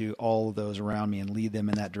that to all of those around me and lead them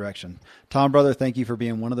in that direction. Tom, brother, thank you for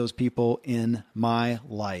being one of those people in my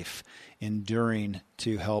life, enduring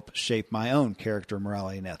to help shape my own character,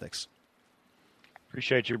 morality, and ethics.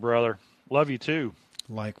 Appreciate you, brother. Love you too.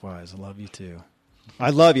 Likewise. I love you too. I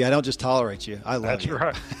love you. I don't just tolerate you. I love you.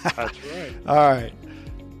 That's right. That's right. All right.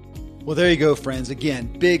 Well, there you go, friends.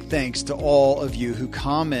 Again, big thanks to all of you who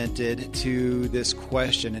commented to this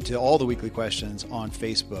question and to all the weekly questions on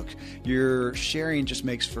Facebook. Your sharing just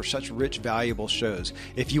makes for such rich, valuable shows.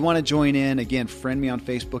 If you want to join in, again, friend me on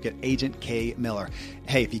Facebook at Agent K. Miller.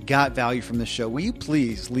 Hey, if you got value from this show, will you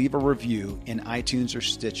please leave a review in iTunes or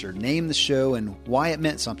Stitcher? Name the show and why it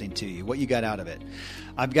meant something to you, what you got out of it.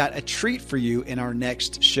 I've got a treat for you in our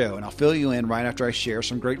next show, and I'll fill you in right after I share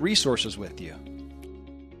some great resources with you.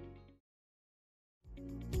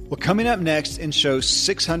 Well, coming up next in show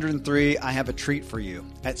 603, I have a treat for you.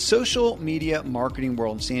 At Social Media Marketing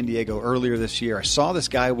World in San Diego earlier this year, I saw this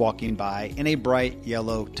guy walking by in a bright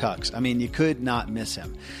yellow tux. I mean, you could not miss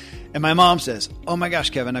him. And my mom says, "Oh my gosh,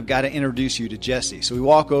 Kevin, I've got to introduce you to Jesse." So we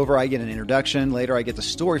walk over, I get an introduction. Later, I get the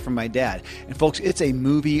story from my dad. And folks, it's a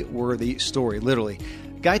movie-worthy story, literally.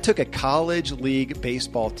 Guy took a college league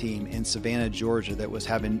baseball team in Savannah, Georgia that was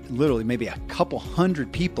having literally maybe a couple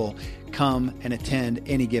hundred people come and attend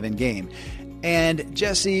any given game. And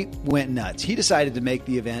Jesse went nuts. He decided to make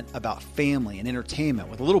the event about family and entertainment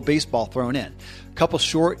with a little baseball thrown in. A couple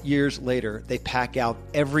short years later, they pack out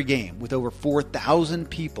every game with over 4,000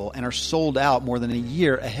 people and are sold out more than a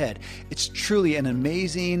year ahead. It's truly an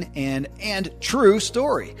amazing and true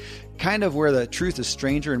story. Kind of where the truth is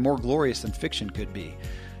stranger and more glorious than fiction could be.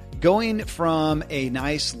 Going from a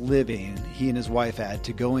nice living he and his wife had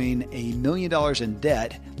to going $1 million in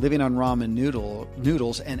debt, living on ramen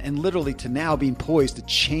noodles, and literally to now being poised to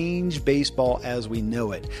change baseball as we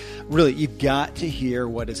know it. Really, you've got to hear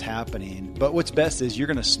what is happening. But what's best is you're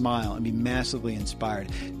going to smile and be massively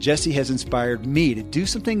inspired. Jesse has inspired me to do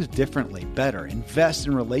some things differently, better, invest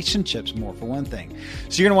in relationships more, for one thing.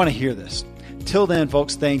 So you're going to want to hear this. Till then,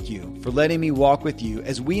 folks, thank you for letting me walk with you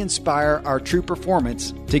as we inspire our true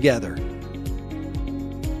performance together.